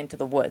going into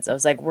the woods. I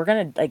was like, we're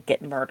gonna like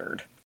get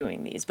murdered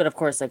doing these. But of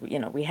course, like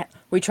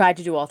we tried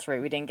to do all 3.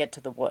 We didn't get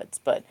to the woods,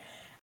 but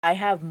I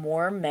have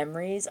more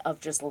memories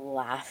of just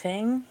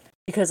laughing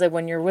because like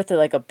when you're with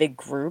like a big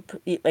group,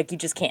 you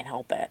just can't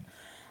help it.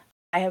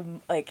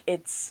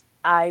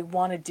 I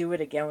want to do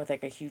it again with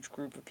like a huge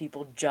group of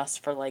people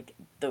just for like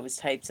those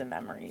types of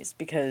memories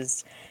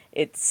because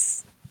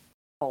it's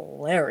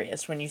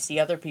hilarious when you see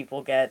other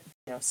people get,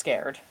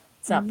 scared.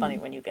 It's not funny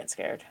when you get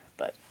scared,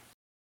 but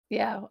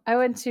Yeah, I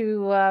went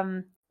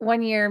to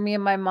one year. Me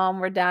and my mom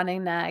were down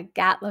in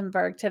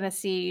Gatlinburg,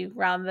 Tennessee,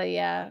 around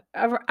the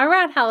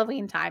around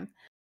Halloween time,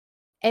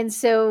 and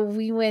so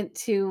we went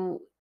to.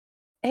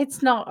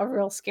 It's not a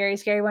real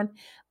scary one,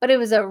 but it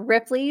was a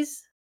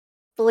Ripley's,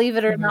 believe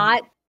it or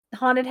not,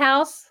 haunted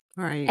house.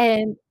 Right.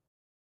 And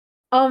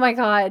oh my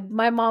God,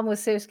 my mom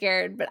was so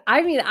scared. But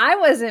I mean, I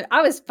wasn't,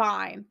 I was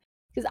fine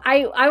because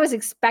I was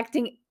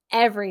expecting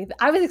everything.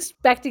 I was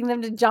expecting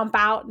them to jump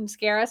out and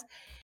scare us.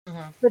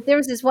 But there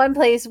was this one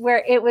place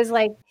where it was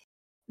like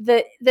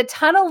the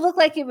tunnel looked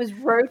like it was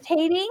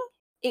rotating.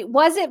 It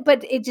wasn't,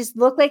 but it just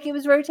looked like it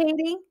was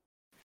rotating.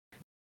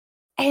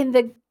 And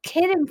the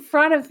kid in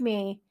front of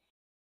me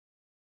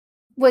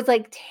was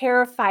like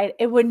terrified.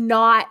 It would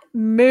not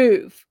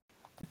move.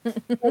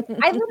 Like,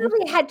 I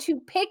literally had to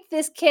pick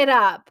this kid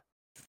up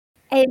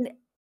and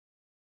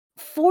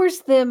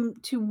force them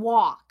to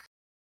walk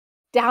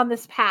down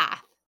this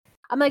path.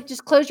 I'm like,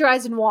 just close your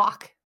eyes and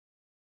walk.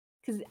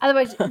 Because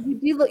otherwise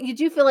you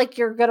do feel like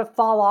you're gonna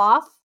fall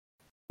off.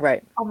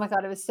 right. Oh my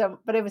God, it was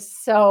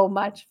so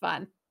much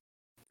fun.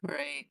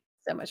 Right.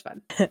 So much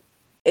fun.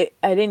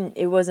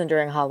 It wasn't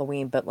during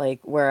Halloween, but like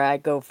where I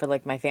go for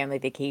like my family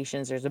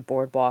vacations, there's a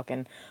boardwalk,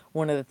 and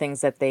one of the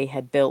things that they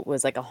had built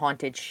was like a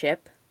haunted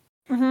ship.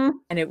 Mm-hmm.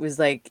 And it was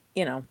like,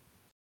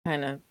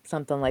 kind of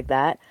something like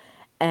that.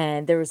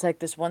 And there was like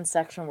this one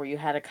section where you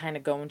had to kind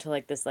of go into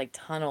like this like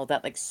tunnel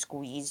that like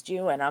squeezed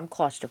you, and I'm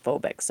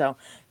claustrophobic. So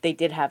they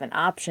did have an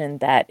option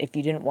that if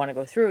you didn't want to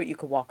go through it, you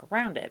could walk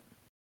around it.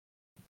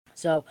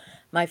 So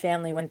my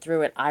family went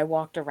through it, I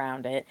walked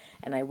around it,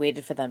 and I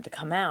waited for them to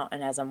come out.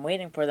 And as I'm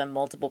waiting for them,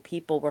 multiple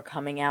people were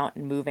coming out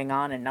and moving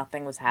on, and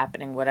nothing was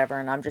happening, whatever.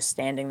 And I'm just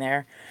standing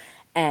there.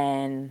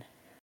 And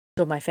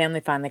So my family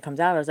finally comes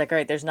out. I was like, all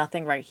right, there's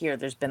nothing right here.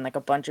 There's been like a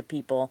bunch of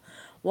people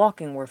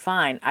walking. We're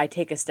fine. I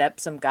take a step.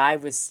 Some guy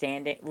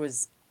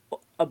was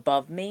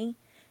above me,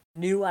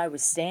 knew I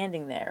was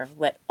standing there,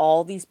 let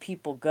all these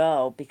people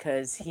go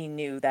because he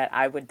knew that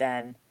I would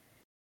then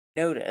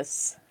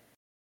notice,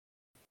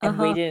 and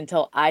waited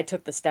until I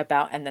took the step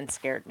out and then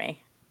scared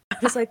me. I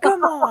was like,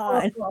 come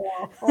on.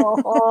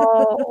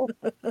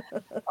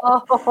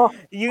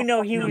 You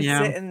know, he was Yeah.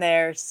 sitting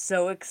there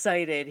so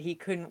excited. He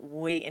couldn't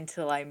wait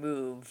until I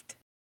moved.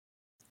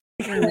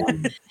 Yeah.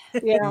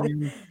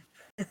 Mm.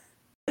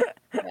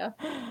 Yeah.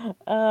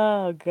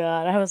 Oh,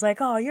 God. I was like,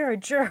 oh, you're a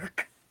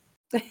jerk.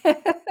 I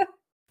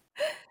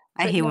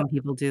But hate no, when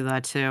people do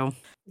that too.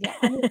 yeah,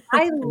 I mean,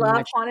 I Pretty love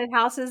much. haunted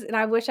houses, and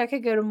I wish I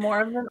could go to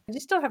more of them. I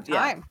just don't have Yeah.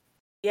 time,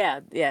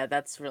 Yeah,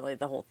 that's really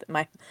the whole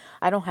thing.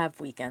 I don't have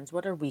weekends.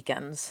 What are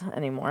weekends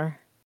anymore?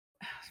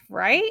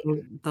 right?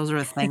 Those are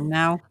a thing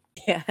now.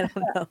 Yeah, I don't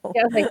know.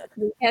 Yeah, I was like,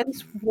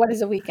 weekends? What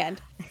is a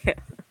weekend?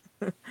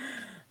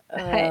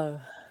 Uh,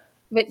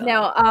 But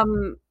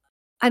no,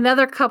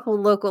 another couple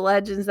local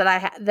legends that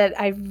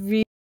I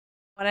really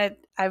want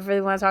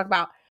to talk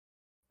about,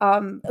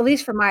 at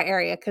least for my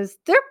area, because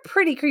they're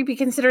pretty creepy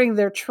considering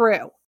they're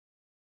true.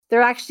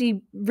 They're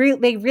actually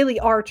they really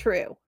are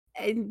true.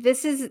 And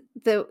this is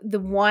the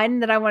one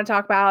that I want to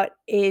talk about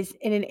is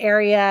in an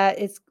area.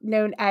 It's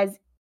known as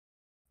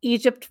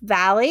Egypt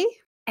Valley,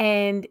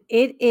 and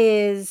it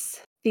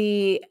is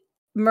the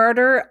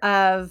murder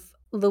of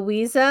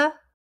Louisa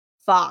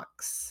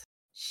Fox.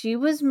 She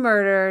was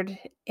murdered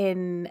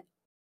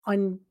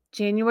on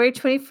January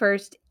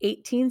 21st,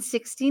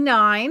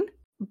 1869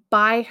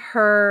 by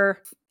her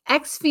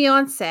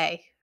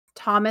ex-fiance,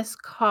 Thomas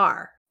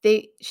Carr.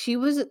 She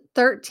was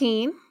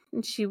 13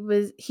 and he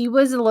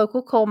was a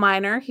local coal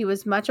miner. He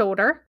was much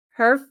older.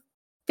 Her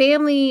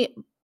family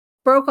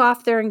broke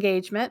off their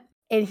engagement,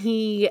 and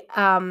he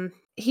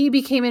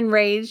became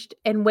enraged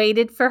and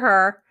waited for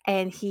her,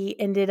 and he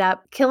ended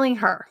up killing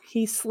her.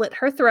 He slit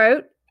her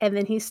throat and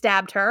then he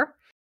stabbed her.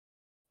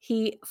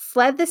 He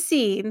fled the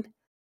scene,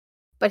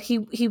 but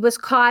he was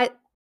caught,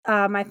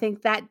 I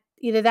think that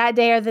either that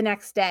day or the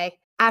next day,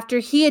 after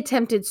he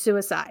attempted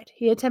suicide.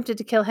 He attempted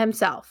to kill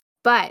himself.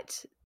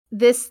 But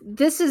this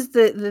is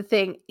the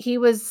thing. He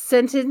was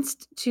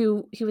sentenced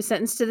to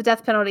the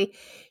death penalty.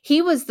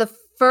 He was the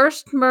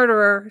first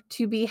murderer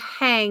to be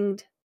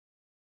hanged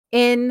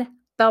in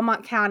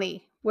Belmont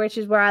County, which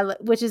is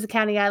which is the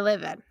county I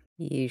live in.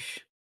 Yeesh.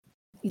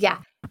 Yeah.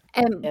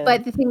 Yeah.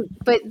 But the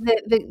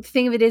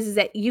thing of it is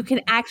that you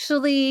can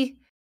actually,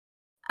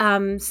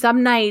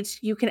 some nights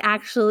you can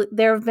actually,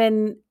 there have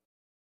been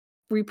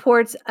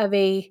reports of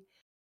a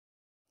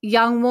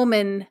young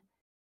woman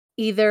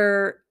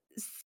either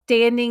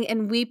standing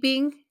and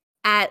weeping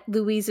at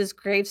Louisa's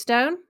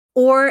gravestone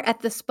or at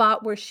the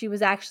spot where she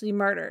was actually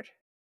murdered.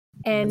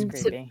 And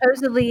creepy.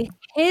 supposedly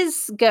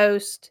his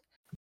ghost,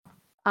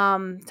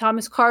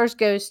 Thomas Carr's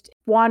ghost,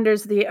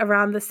 wanders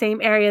around the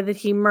same area that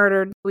he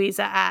murdered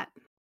Louisa at.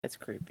 It's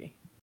creepy.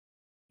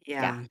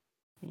 Yeah.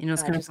 You know,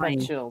 it's I kind of just got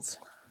funny. chills.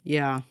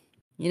 Yeah.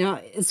 You know,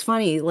 it's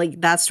funny.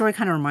 Like that story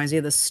kind of reminds me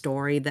of the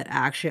story that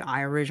actually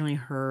I originally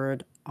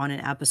heard on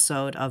an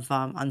episode of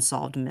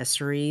Unsolved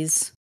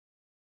Mysteries,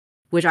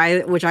 which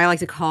I like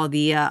to call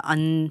the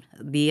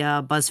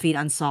BuzzFeed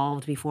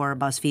Unsolved before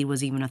BuzzFeed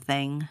was even a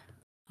thing.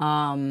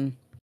 Mhm.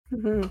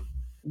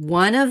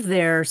 One of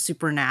their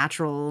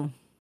supernatural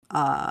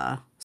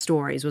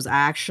stories was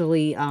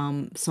actually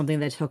something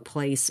that took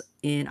place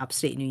in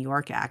upstate New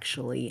York,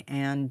 actually,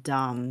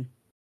 and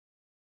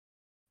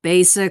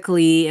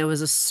basically it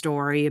was a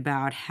story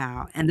about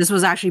how, and this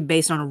was actually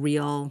based on a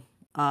real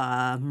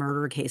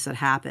murder case that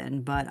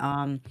happened, but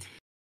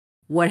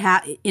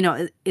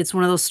it's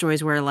one of those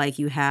stories where like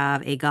you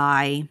have a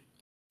guy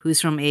who's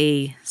from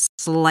a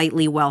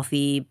slightly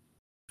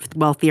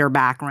wealthier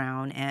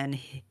background, and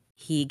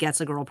he gets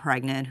a girl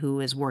pregnant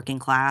who is working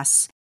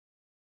class.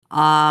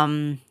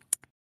 The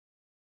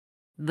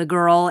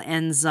girl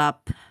ends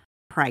up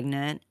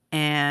pregnant,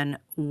 and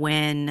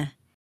when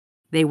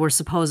they were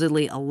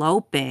supposedly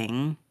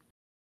eloping,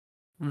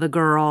 the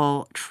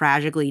girl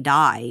tragically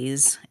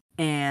dies,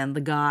 and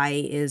the guy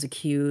is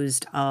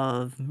accused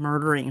of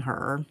murdering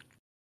her.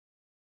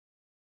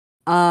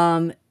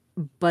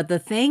 But the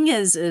thing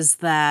is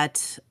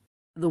that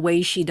the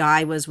way she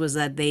died was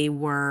that they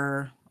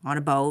were on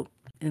a boat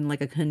in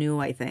like a canoe,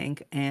 I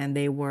think, and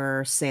they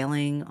were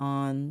sailing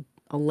on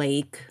a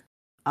lake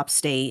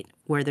upstate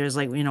where there's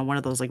like, one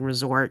of those like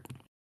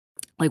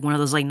one of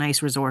those like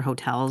nice resort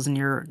hotels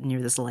near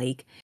this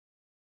lake.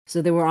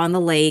 So they were on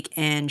the lake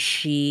and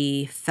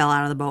she fell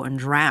out of the boat and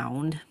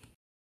drowned.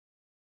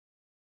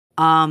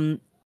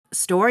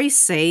 Stories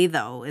say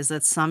though is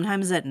that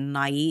sometimes at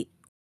night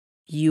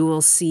you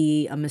will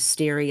see a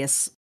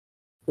mysterious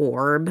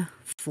orb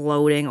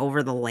floating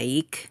over the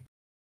lake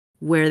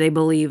where they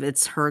believe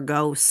it's her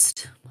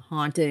ghost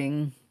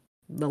haunting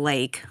the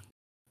lake.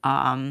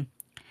 And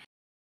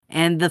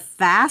the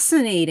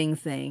fascinating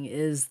thing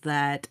is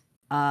that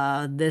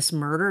this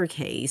murder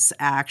case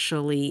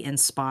actually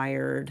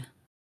inspired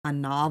a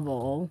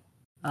novel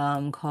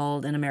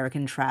called An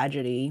American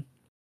Tragedy,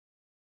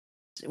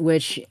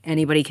 which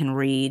anybody can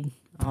read.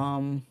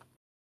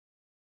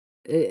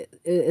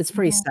 It's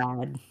pretty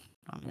sad,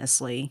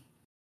 honestly,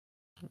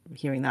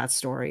 hearing that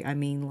story. I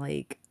mean,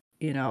 like,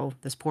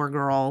 this poor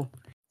girl,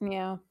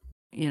 Yeah.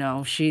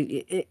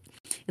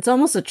 it's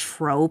almost a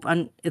trope,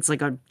 and it's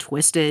like a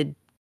twisted,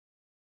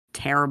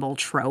 terrible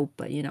trope,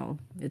 but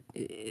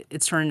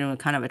it's turned into a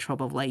kind of a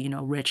trope of, like,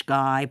 rich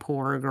guy,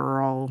 poor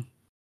girl,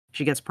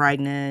 she gets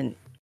pregnant,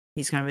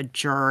 he's kind of a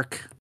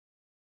jerk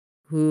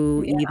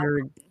who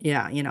either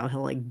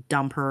he'll like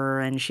dump her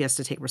and she has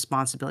to take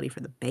responsibility for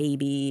the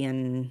baby,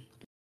 and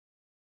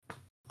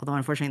although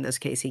unfortunately in this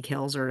case he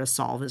kills her to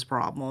solve his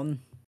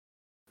problem.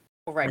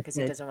 Well, right, because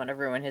he doesn't want to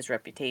ruin his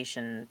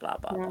reputation, blah,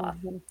 blah, blah.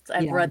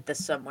 I've Yeah. read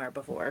this somewhere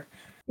before.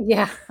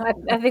 Yeah,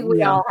 I think we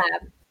Yeah. all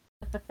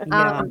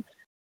have.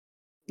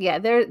 Yeah.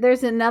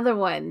 There's another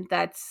one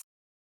that's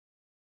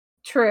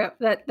true.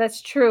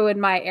 That's true in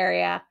my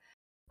area.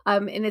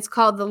 And it's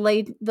called the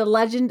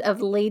Legend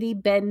of Lady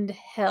Bend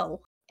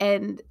Hill.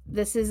 And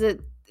this is a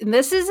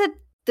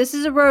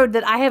road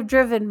that I have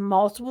driven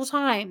multiple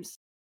times,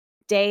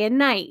 day and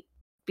night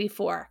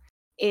before.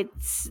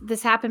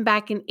 This happened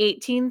back in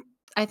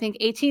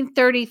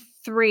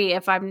 1833,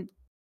 if I'm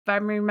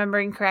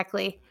remembering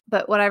correctly.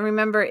 But what I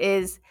remember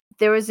is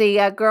there was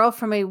a girl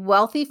from a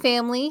wealthy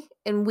family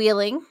in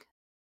Wheeling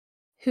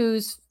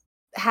who's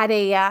had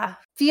a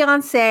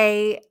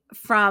fiance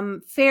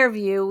from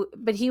Fairview,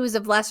 but he was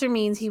of lesser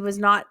means. He was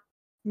not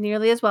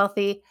nearly as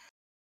wealthy.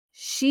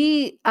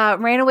 She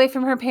ran away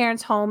from her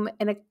parents' home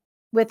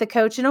with a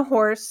coach and a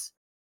horse,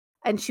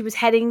 and she was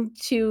heading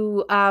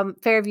to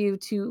Fairview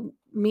to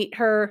meet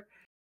her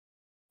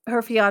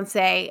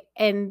fiance.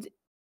 And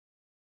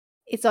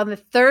it's on the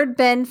third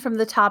bend from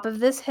the top of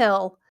this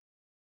hill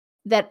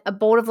that a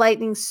bolt of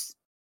lightning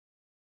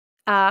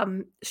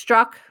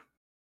struck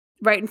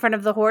right in front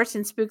of the horse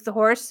and spooked the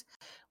horse,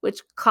 which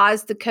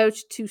caused the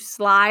coach to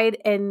slide,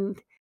 and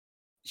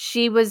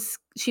she was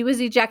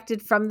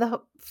ejected from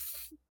the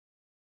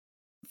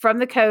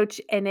coach,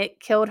 and it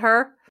killed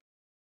her,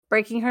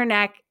 breaking her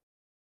neck.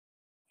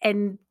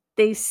 And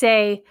they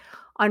say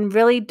on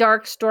really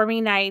dark,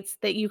 stormy nights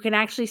that you can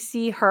actually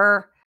see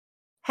her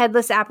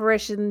headless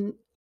apparition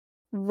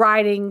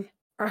riding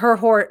a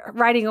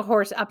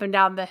horse up and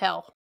down the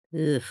hill.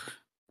 Ugh.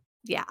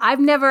 Yeah,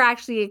 I've never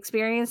actually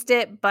experienced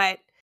it, but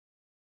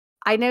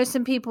I know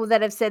some people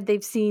that have said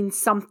they've seen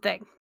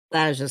something.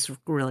 That is just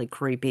really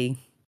creepy.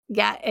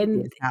 Yeah,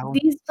 and as hell.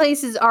 these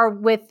places are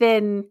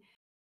within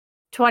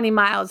 20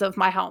 miles of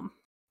my home.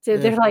 So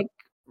they're Ugh. like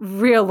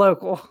real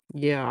local.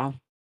 Yeah.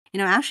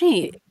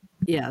 Actually,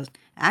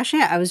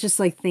 I was just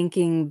like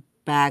thinking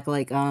back,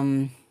 like,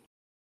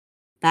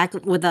 back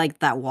with like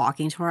that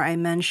walking tour I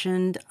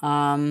mentioned.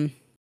 One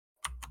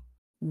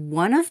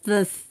of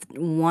the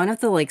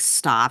like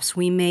stops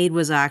we made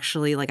was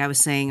actually, like I was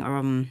saying,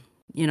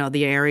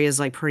 the area is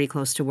like pretty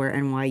close to where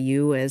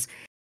NYU is.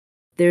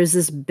 There's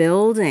this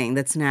building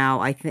that's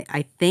now, I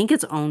think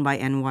it's owned by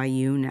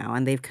NYU now,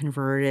 and they've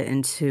converted it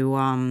into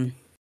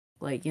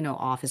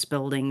office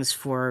buildings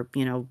for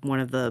one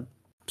of the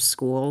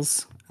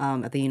schools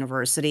at the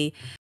university.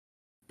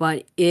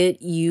 But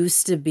it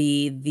used to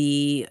be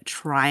the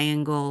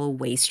Triangle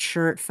Waist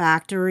Shirt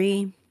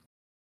Factory,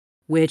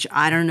 which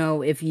I don't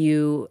know if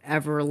you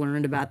ever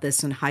learned about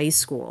this in high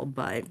school,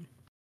 but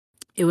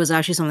it was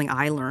actually something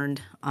I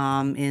learned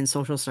in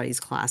social studies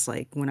class,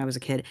 like when I was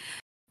a kid.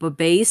 But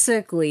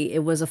basically,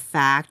 it was a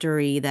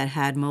factory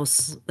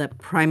that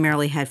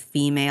primarily had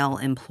female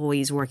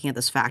employees working at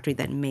this factory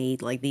that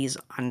made like these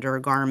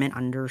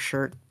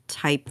undershirt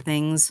type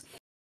things.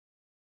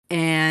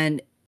 And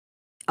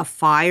a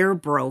fire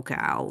broke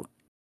out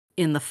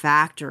in the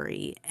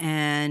factory,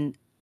 and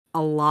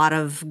a lot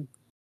of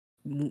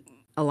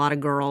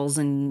girls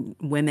and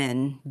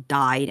women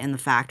died in the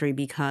factory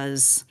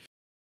because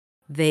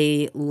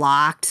they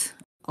locked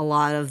a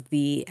lot of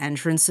the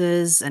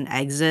entrances and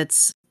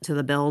exits to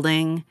the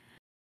building.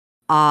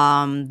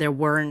 There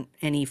weren't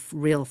any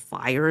real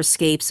fire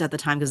escapes at the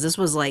time, because this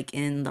was like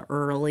in the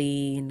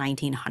early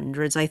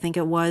 1900s, I think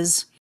it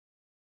was.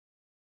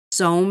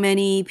 So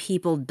many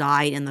people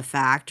died in the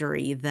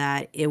factory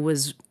that it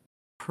was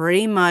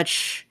pretty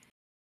much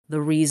the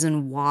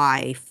reason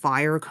why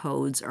fire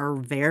codes are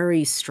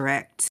very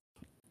strict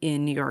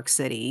in New York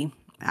City,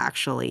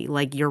 actually.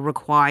 Like, you're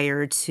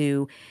required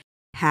to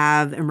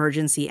have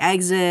emergency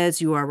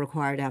exits, you are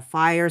required to have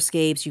fire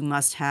escapes, you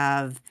must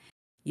have,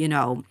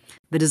 the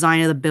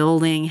design of the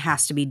building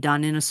has to be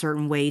done in a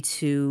certain way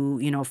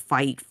to,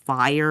 fight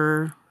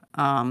fire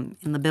in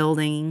the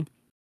building.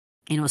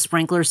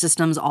 Sprinkler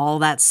systems, all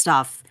that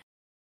stuff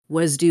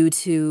was due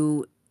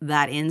to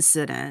that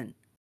incident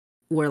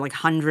where like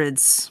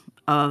hundreds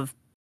of,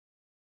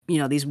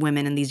 these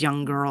women and these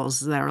young girls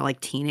that are like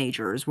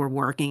teenagers were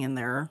working in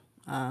there,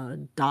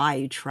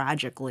 died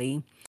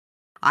tragically.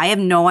 I have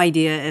no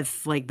idea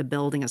if like the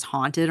building is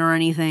haunted or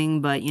anything,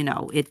 but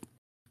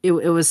it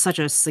was such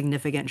a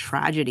significant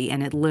tragedy,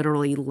 and it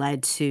literally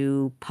led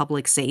to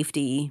public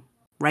safety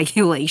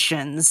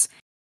regulations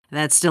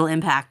that still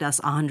impact us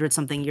 100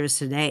 something years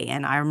today.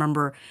 And I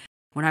remember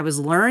when I was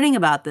learning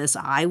about this,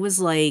 I was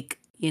like,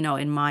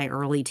 in my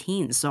early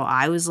teens. So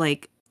I was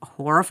like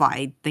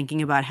horrified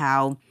thinking about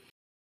how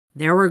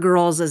there were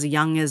girls as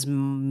young as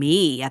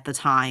me at the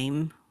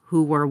time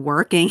who were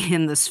working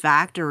in this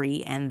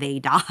factory and they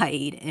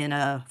died in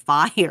a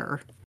fire,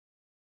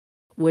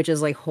 which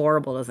is like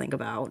horrible to think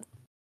about.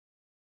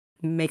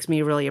 Makes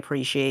me really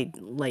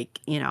appreciate, like,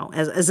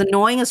 as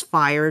annoying as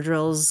fire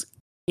drills,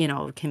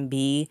 can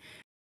be,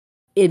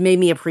 it made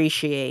me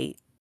appreciate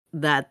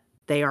that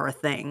they are a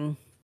thing,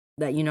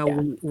 that, Yeah.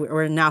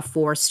 we're now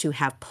forced to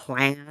have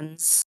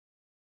plans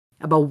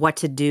about what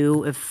to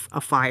do if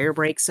a fire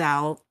breaks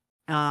out.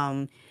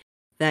 That,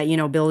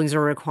 buildings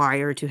are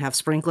required to have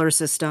sprinkler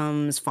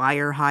systems,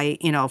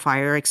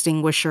 fire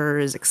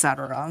extinguishers,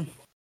 etc.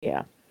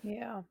 Yeah.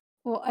 Yeah.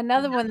 Well,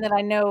 another one that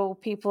I know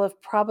people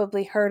have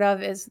probably heard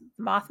of is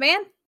Mothman.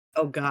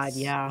 Oh God,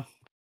 yeah.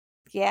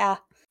 Yeah.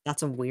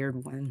 That's a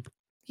weird one.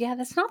 Yeah,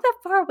 that's not that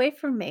far away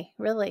from me,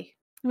 really.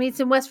 I mean, it's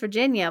in West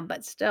Virginia,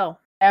 but still.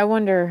 I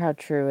wonder how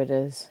true it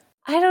is.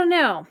 I don't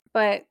know,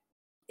 but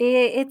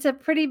it's a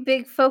pretty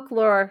big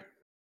folklore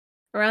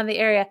around the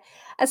area,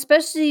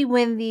 especially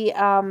when the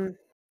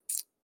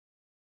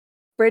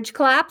bridge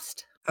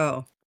collapsed.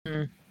 Oh.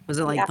 Mm. Was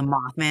it like Yeah. the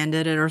Mothman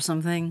did it or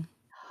something?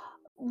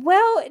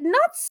 Well,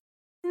 not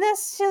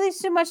necessarily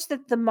so much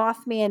that the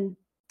Mothman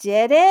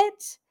did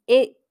it.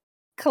 It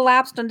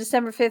collapsed on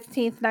December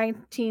 15th,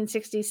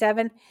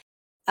 1967.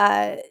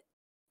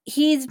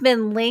 He's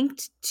been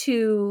linked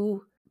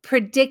to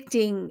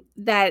predicting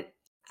that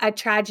a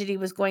tragedy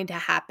was going to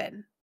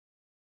happen.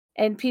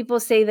 And people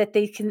say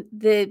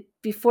that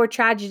before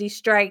tragedy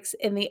strikes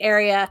in the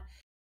area,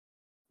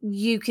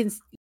 you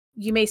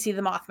may see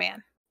the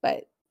Mothman.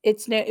 But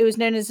it was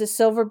known as the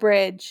Silver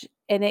Bridge,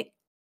 and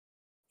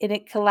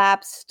it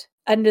collapsed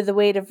under the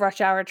weight of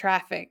rush hour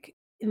traffic.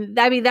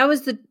 I mean, that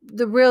was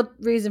the real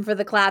reason for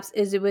the collapse.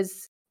 Is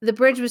the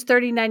bridge was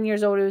 39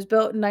 years old. It was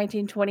built in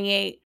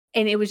 1928,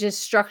 and it was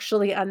just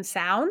structurally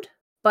unsound.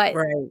 But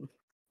Right.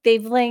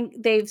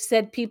 they've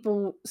said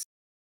people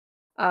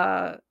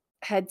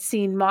had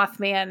seen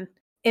Mothman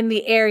in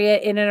the area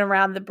in and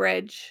around the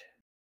bridge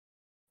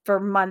for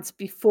months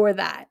before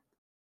that,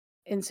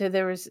 and so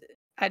there was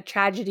a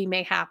tragedy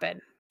may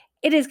happen.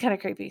 It is kind of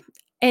creepy.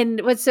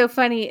 And what's so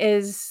funny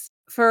is,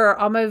 for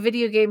all my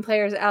video game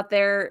players out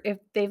there, if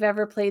they've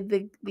ever played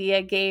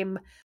the game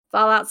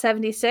Fallout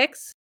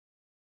 76,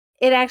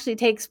 it actually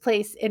takes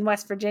place in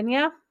West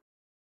Virginia,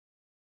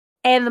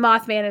 and the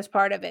Mothman is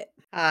part of it.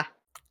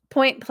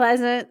 Point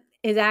Pleasant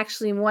is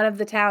actually one of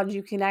the towns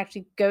you can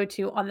actually go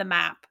to on the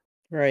map.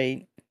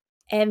 Right.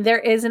 And there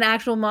is an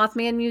actual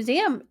Mothman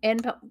museum in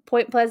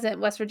Point Pleasant,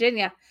 West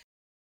Virginia.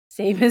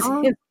 Same as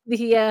in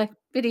the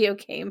video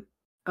game.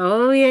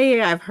 Oh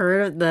yeah. I've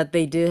heard that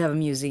they did have a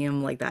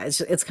museum like that.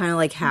 It's kind of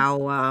like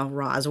how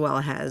Roswell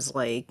has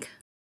like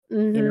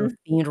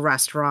themed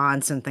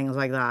restaurants and things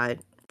like that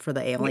for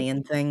the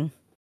alien thing.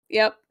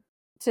 Yep.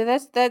 So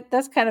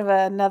that's kind of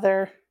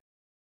another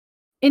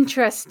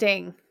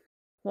interesting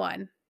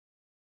one.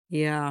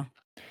 Yeah.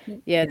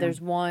 Yeah, there's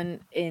one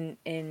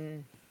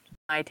in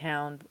my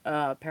town.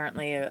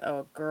 Apparently,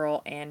 a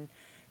girl, Ann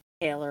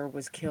Taylor,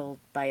 was killed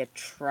by a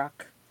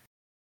truck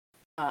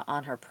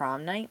on her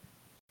prom night,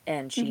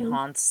 and she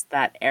haunts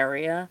that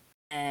area.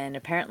 And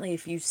apparently,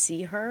 if you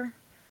see her,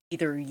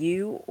 either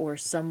you or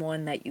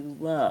someone that you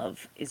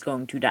love is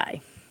going to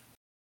die.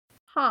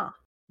 Huh.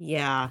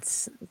 Yeah.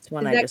 It's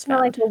one Is I that just kind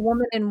of found. like a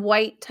woman in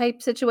white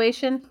type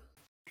situation?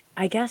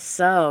 I guess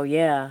so.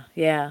 Yeah.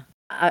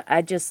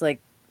 I just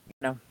like,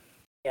 yeah.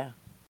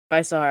 If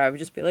I saw her, I would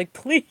just be like,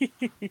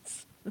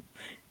 please,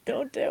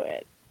 don't do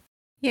it.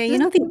 Yeah,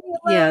 Just leave me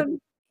alone.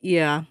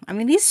 yeah. I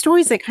mean, these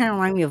stories, they kind of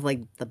remind me of like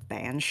the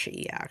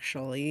Banshee,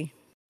 actually.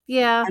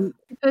 Yeah. I'm-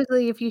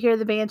 Supposedly, if you hear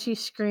the banshee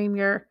scream,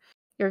 you're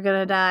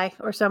gonna die,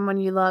 or someone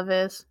you love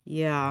is.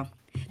 Yeah.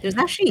 There's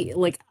actually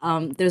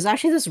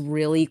this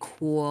really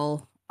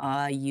cool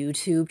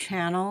YouTube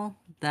channel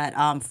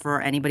that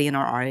for anybody in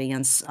our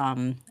audience,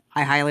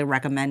 I highly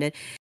recommend it.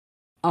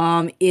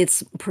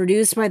 It's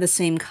produced by the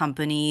same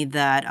company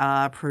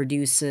that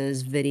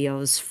produces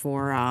videos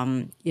for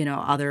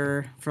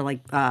other for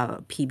like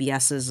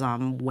PBS's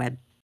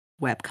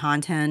web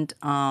content.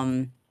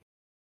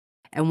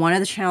 And one of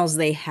the channels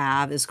they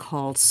have is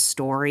called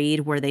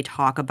Storied, where they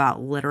talk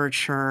about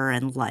literature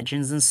and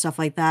legends and stuff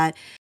like that.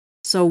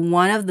 So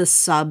one of the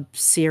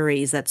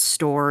sub-series that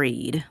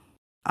Storied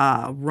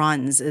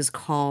runs is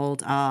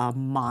called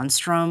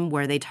Monstrum,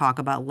 where they talk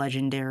about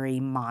legendary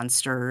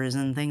monsters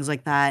and things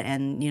like that,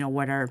 and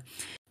what are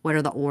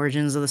the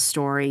origins of the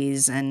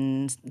stories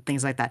and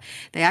things like that.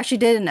 They actually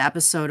did an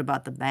episode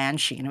about the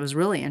Banshee, and it was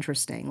really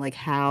interesting, like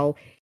how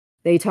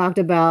they talked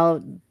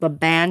about the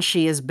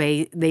Banshee is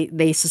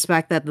they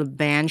suspect that the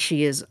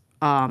Banshee is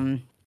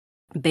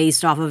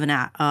based off of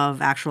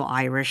of actual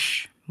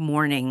Irish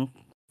mourning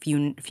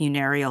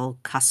funereal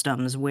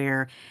customs,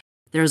 where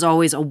there's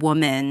always a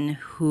woman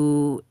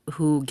who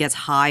gets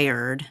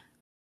hired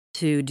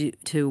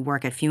to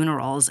work at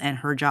funerals, and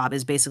her job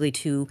is basically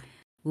to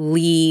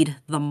lead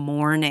the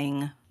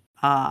mourning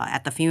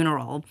at the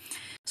funeral.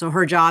 So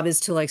her job is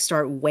to like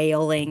start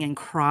wailing and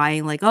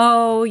crying, like,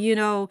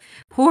 oh,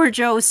 poor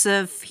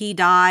Joseph, he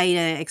died,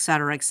 et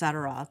cetera, et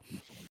cetera.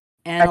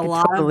 And I a could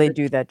lot totally of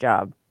do that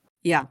job.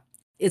 yeah,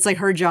 it's like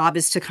her job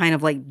is to kind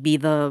of like be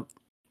the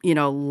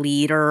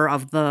leader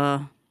of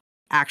the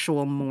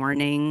actual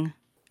mourning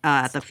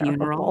at the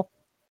funeral.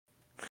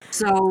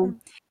 So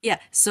yeah,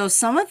 so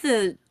some of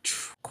the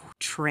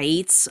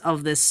traits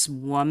of this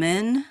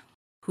woman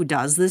who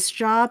does this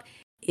job,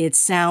 it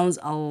sounds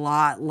a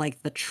lot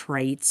like the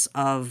traits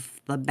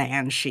of the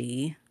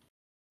Banshee.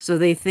 So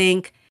they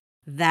think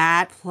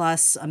that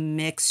plus a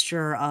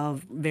mixture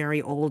of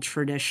very old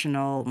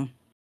traditional,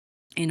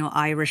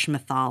 Irish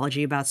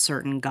mythology about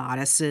certain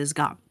goddesses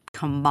got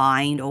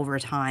combined over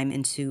time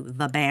into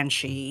the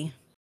Banshee,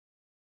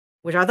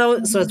 which I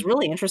thought, so it's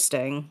really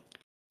interesting.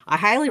 I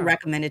highly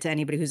recommend it to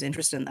anybody who's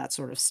interested in that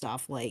sort of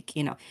stuff. Like,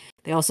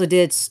 they also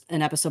did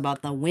an episode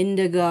about the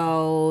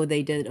Wendigo.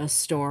 They did a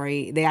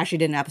story. They actually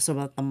did an episode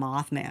about the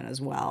Mothman as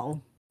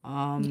well.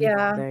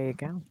 Yeah. There you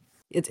go.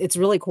 It's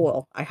really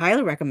cool. I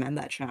highly recommend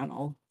that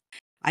channel.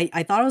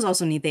 I thought it was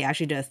also neat. They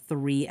actually did a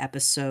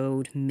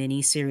 3-episode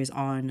miniseries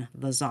on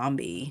the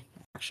zombie.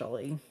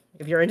 Actually,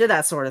 if you're into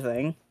that sort of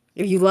thing,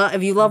 if you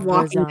love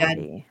Walking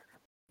Dead,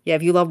 yeah,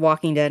 if you love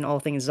Walking Dead and all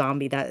things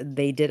zombie, that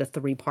they did a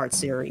 3-part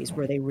series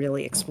where they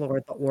really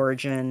explored the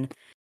origin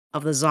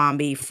of the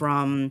zombie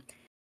from,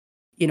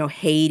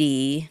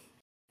 Haiti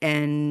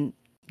and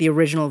the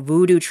original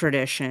voodoo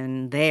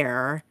tradition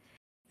there,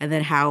 and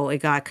then how it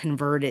got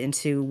converted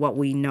into what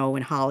we know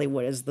in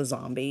Hollywood as the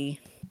zombie.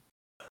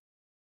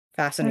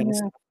 Fascinating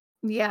stuff.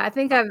 Yeah, I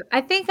think I've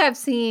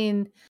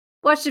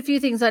watched a few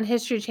things on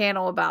History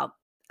Channel about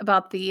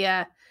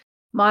the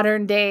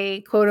modern day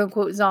quote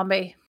unquote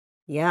zombie.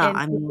 Yeah, And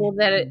I people mean,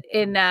 that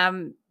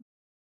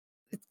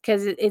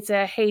because it's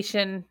a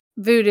Haitian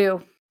voodoo.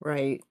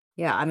 right.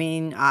 Yeah, I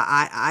mean,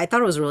 I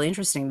thought it was really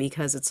interesting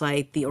because it's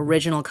like the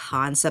original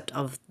concept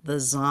of the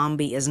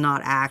zombie is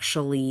not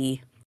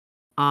actually,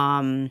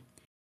 an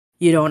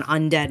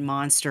undead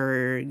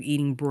monster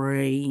eating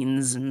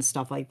brains and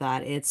stuff like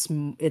that. It's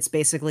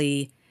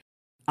basically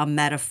a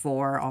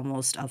metaphor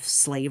almost of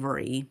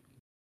slavery,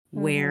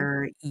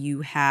 where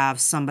you have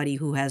somebody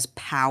who has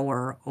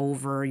power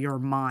over your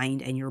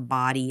mind and your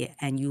body,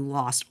 and you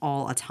lost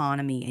all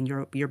autonomy, and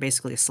you're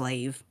basically a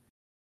slave,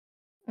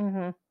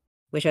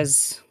 which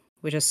has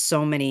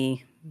so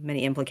many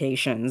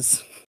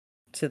implications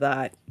to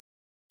that.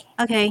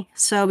 Okay,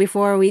 so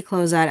before we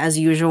close out, as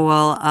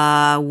usual,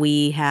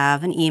 we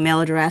have an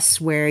email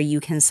address where you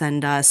can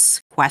send us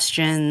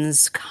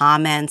questions,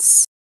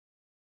 comments,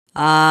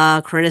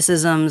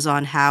 criticisms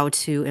on how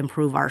to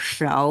improve our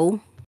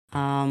show.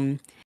 You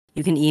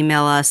can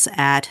email us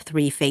at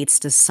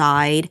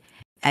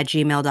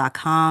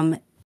 3fatesdecide@gmail.com.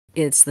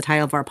 It's the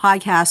title of our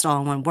podcast,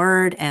 all in one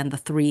word, and the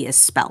 3 is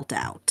spelt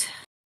out.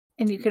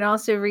 And you can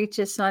also reach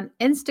us on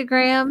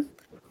Instagram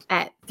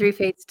at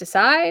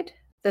 3fatesdecide.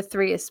 The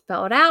 3 is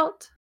spelled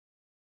out.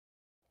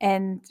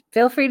 And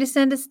feel free to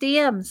send us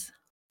DMs.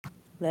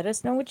 Let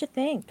us know what you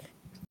think.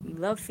 We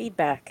love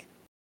feedback.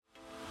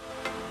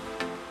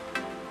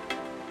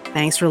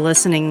 Thanks for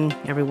listening,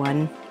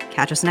 everyone.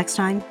 Catch us next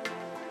time.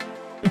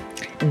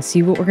 And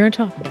see what we're going to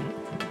talk about.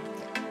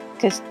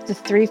 Because the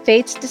 3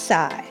 fates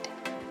decide.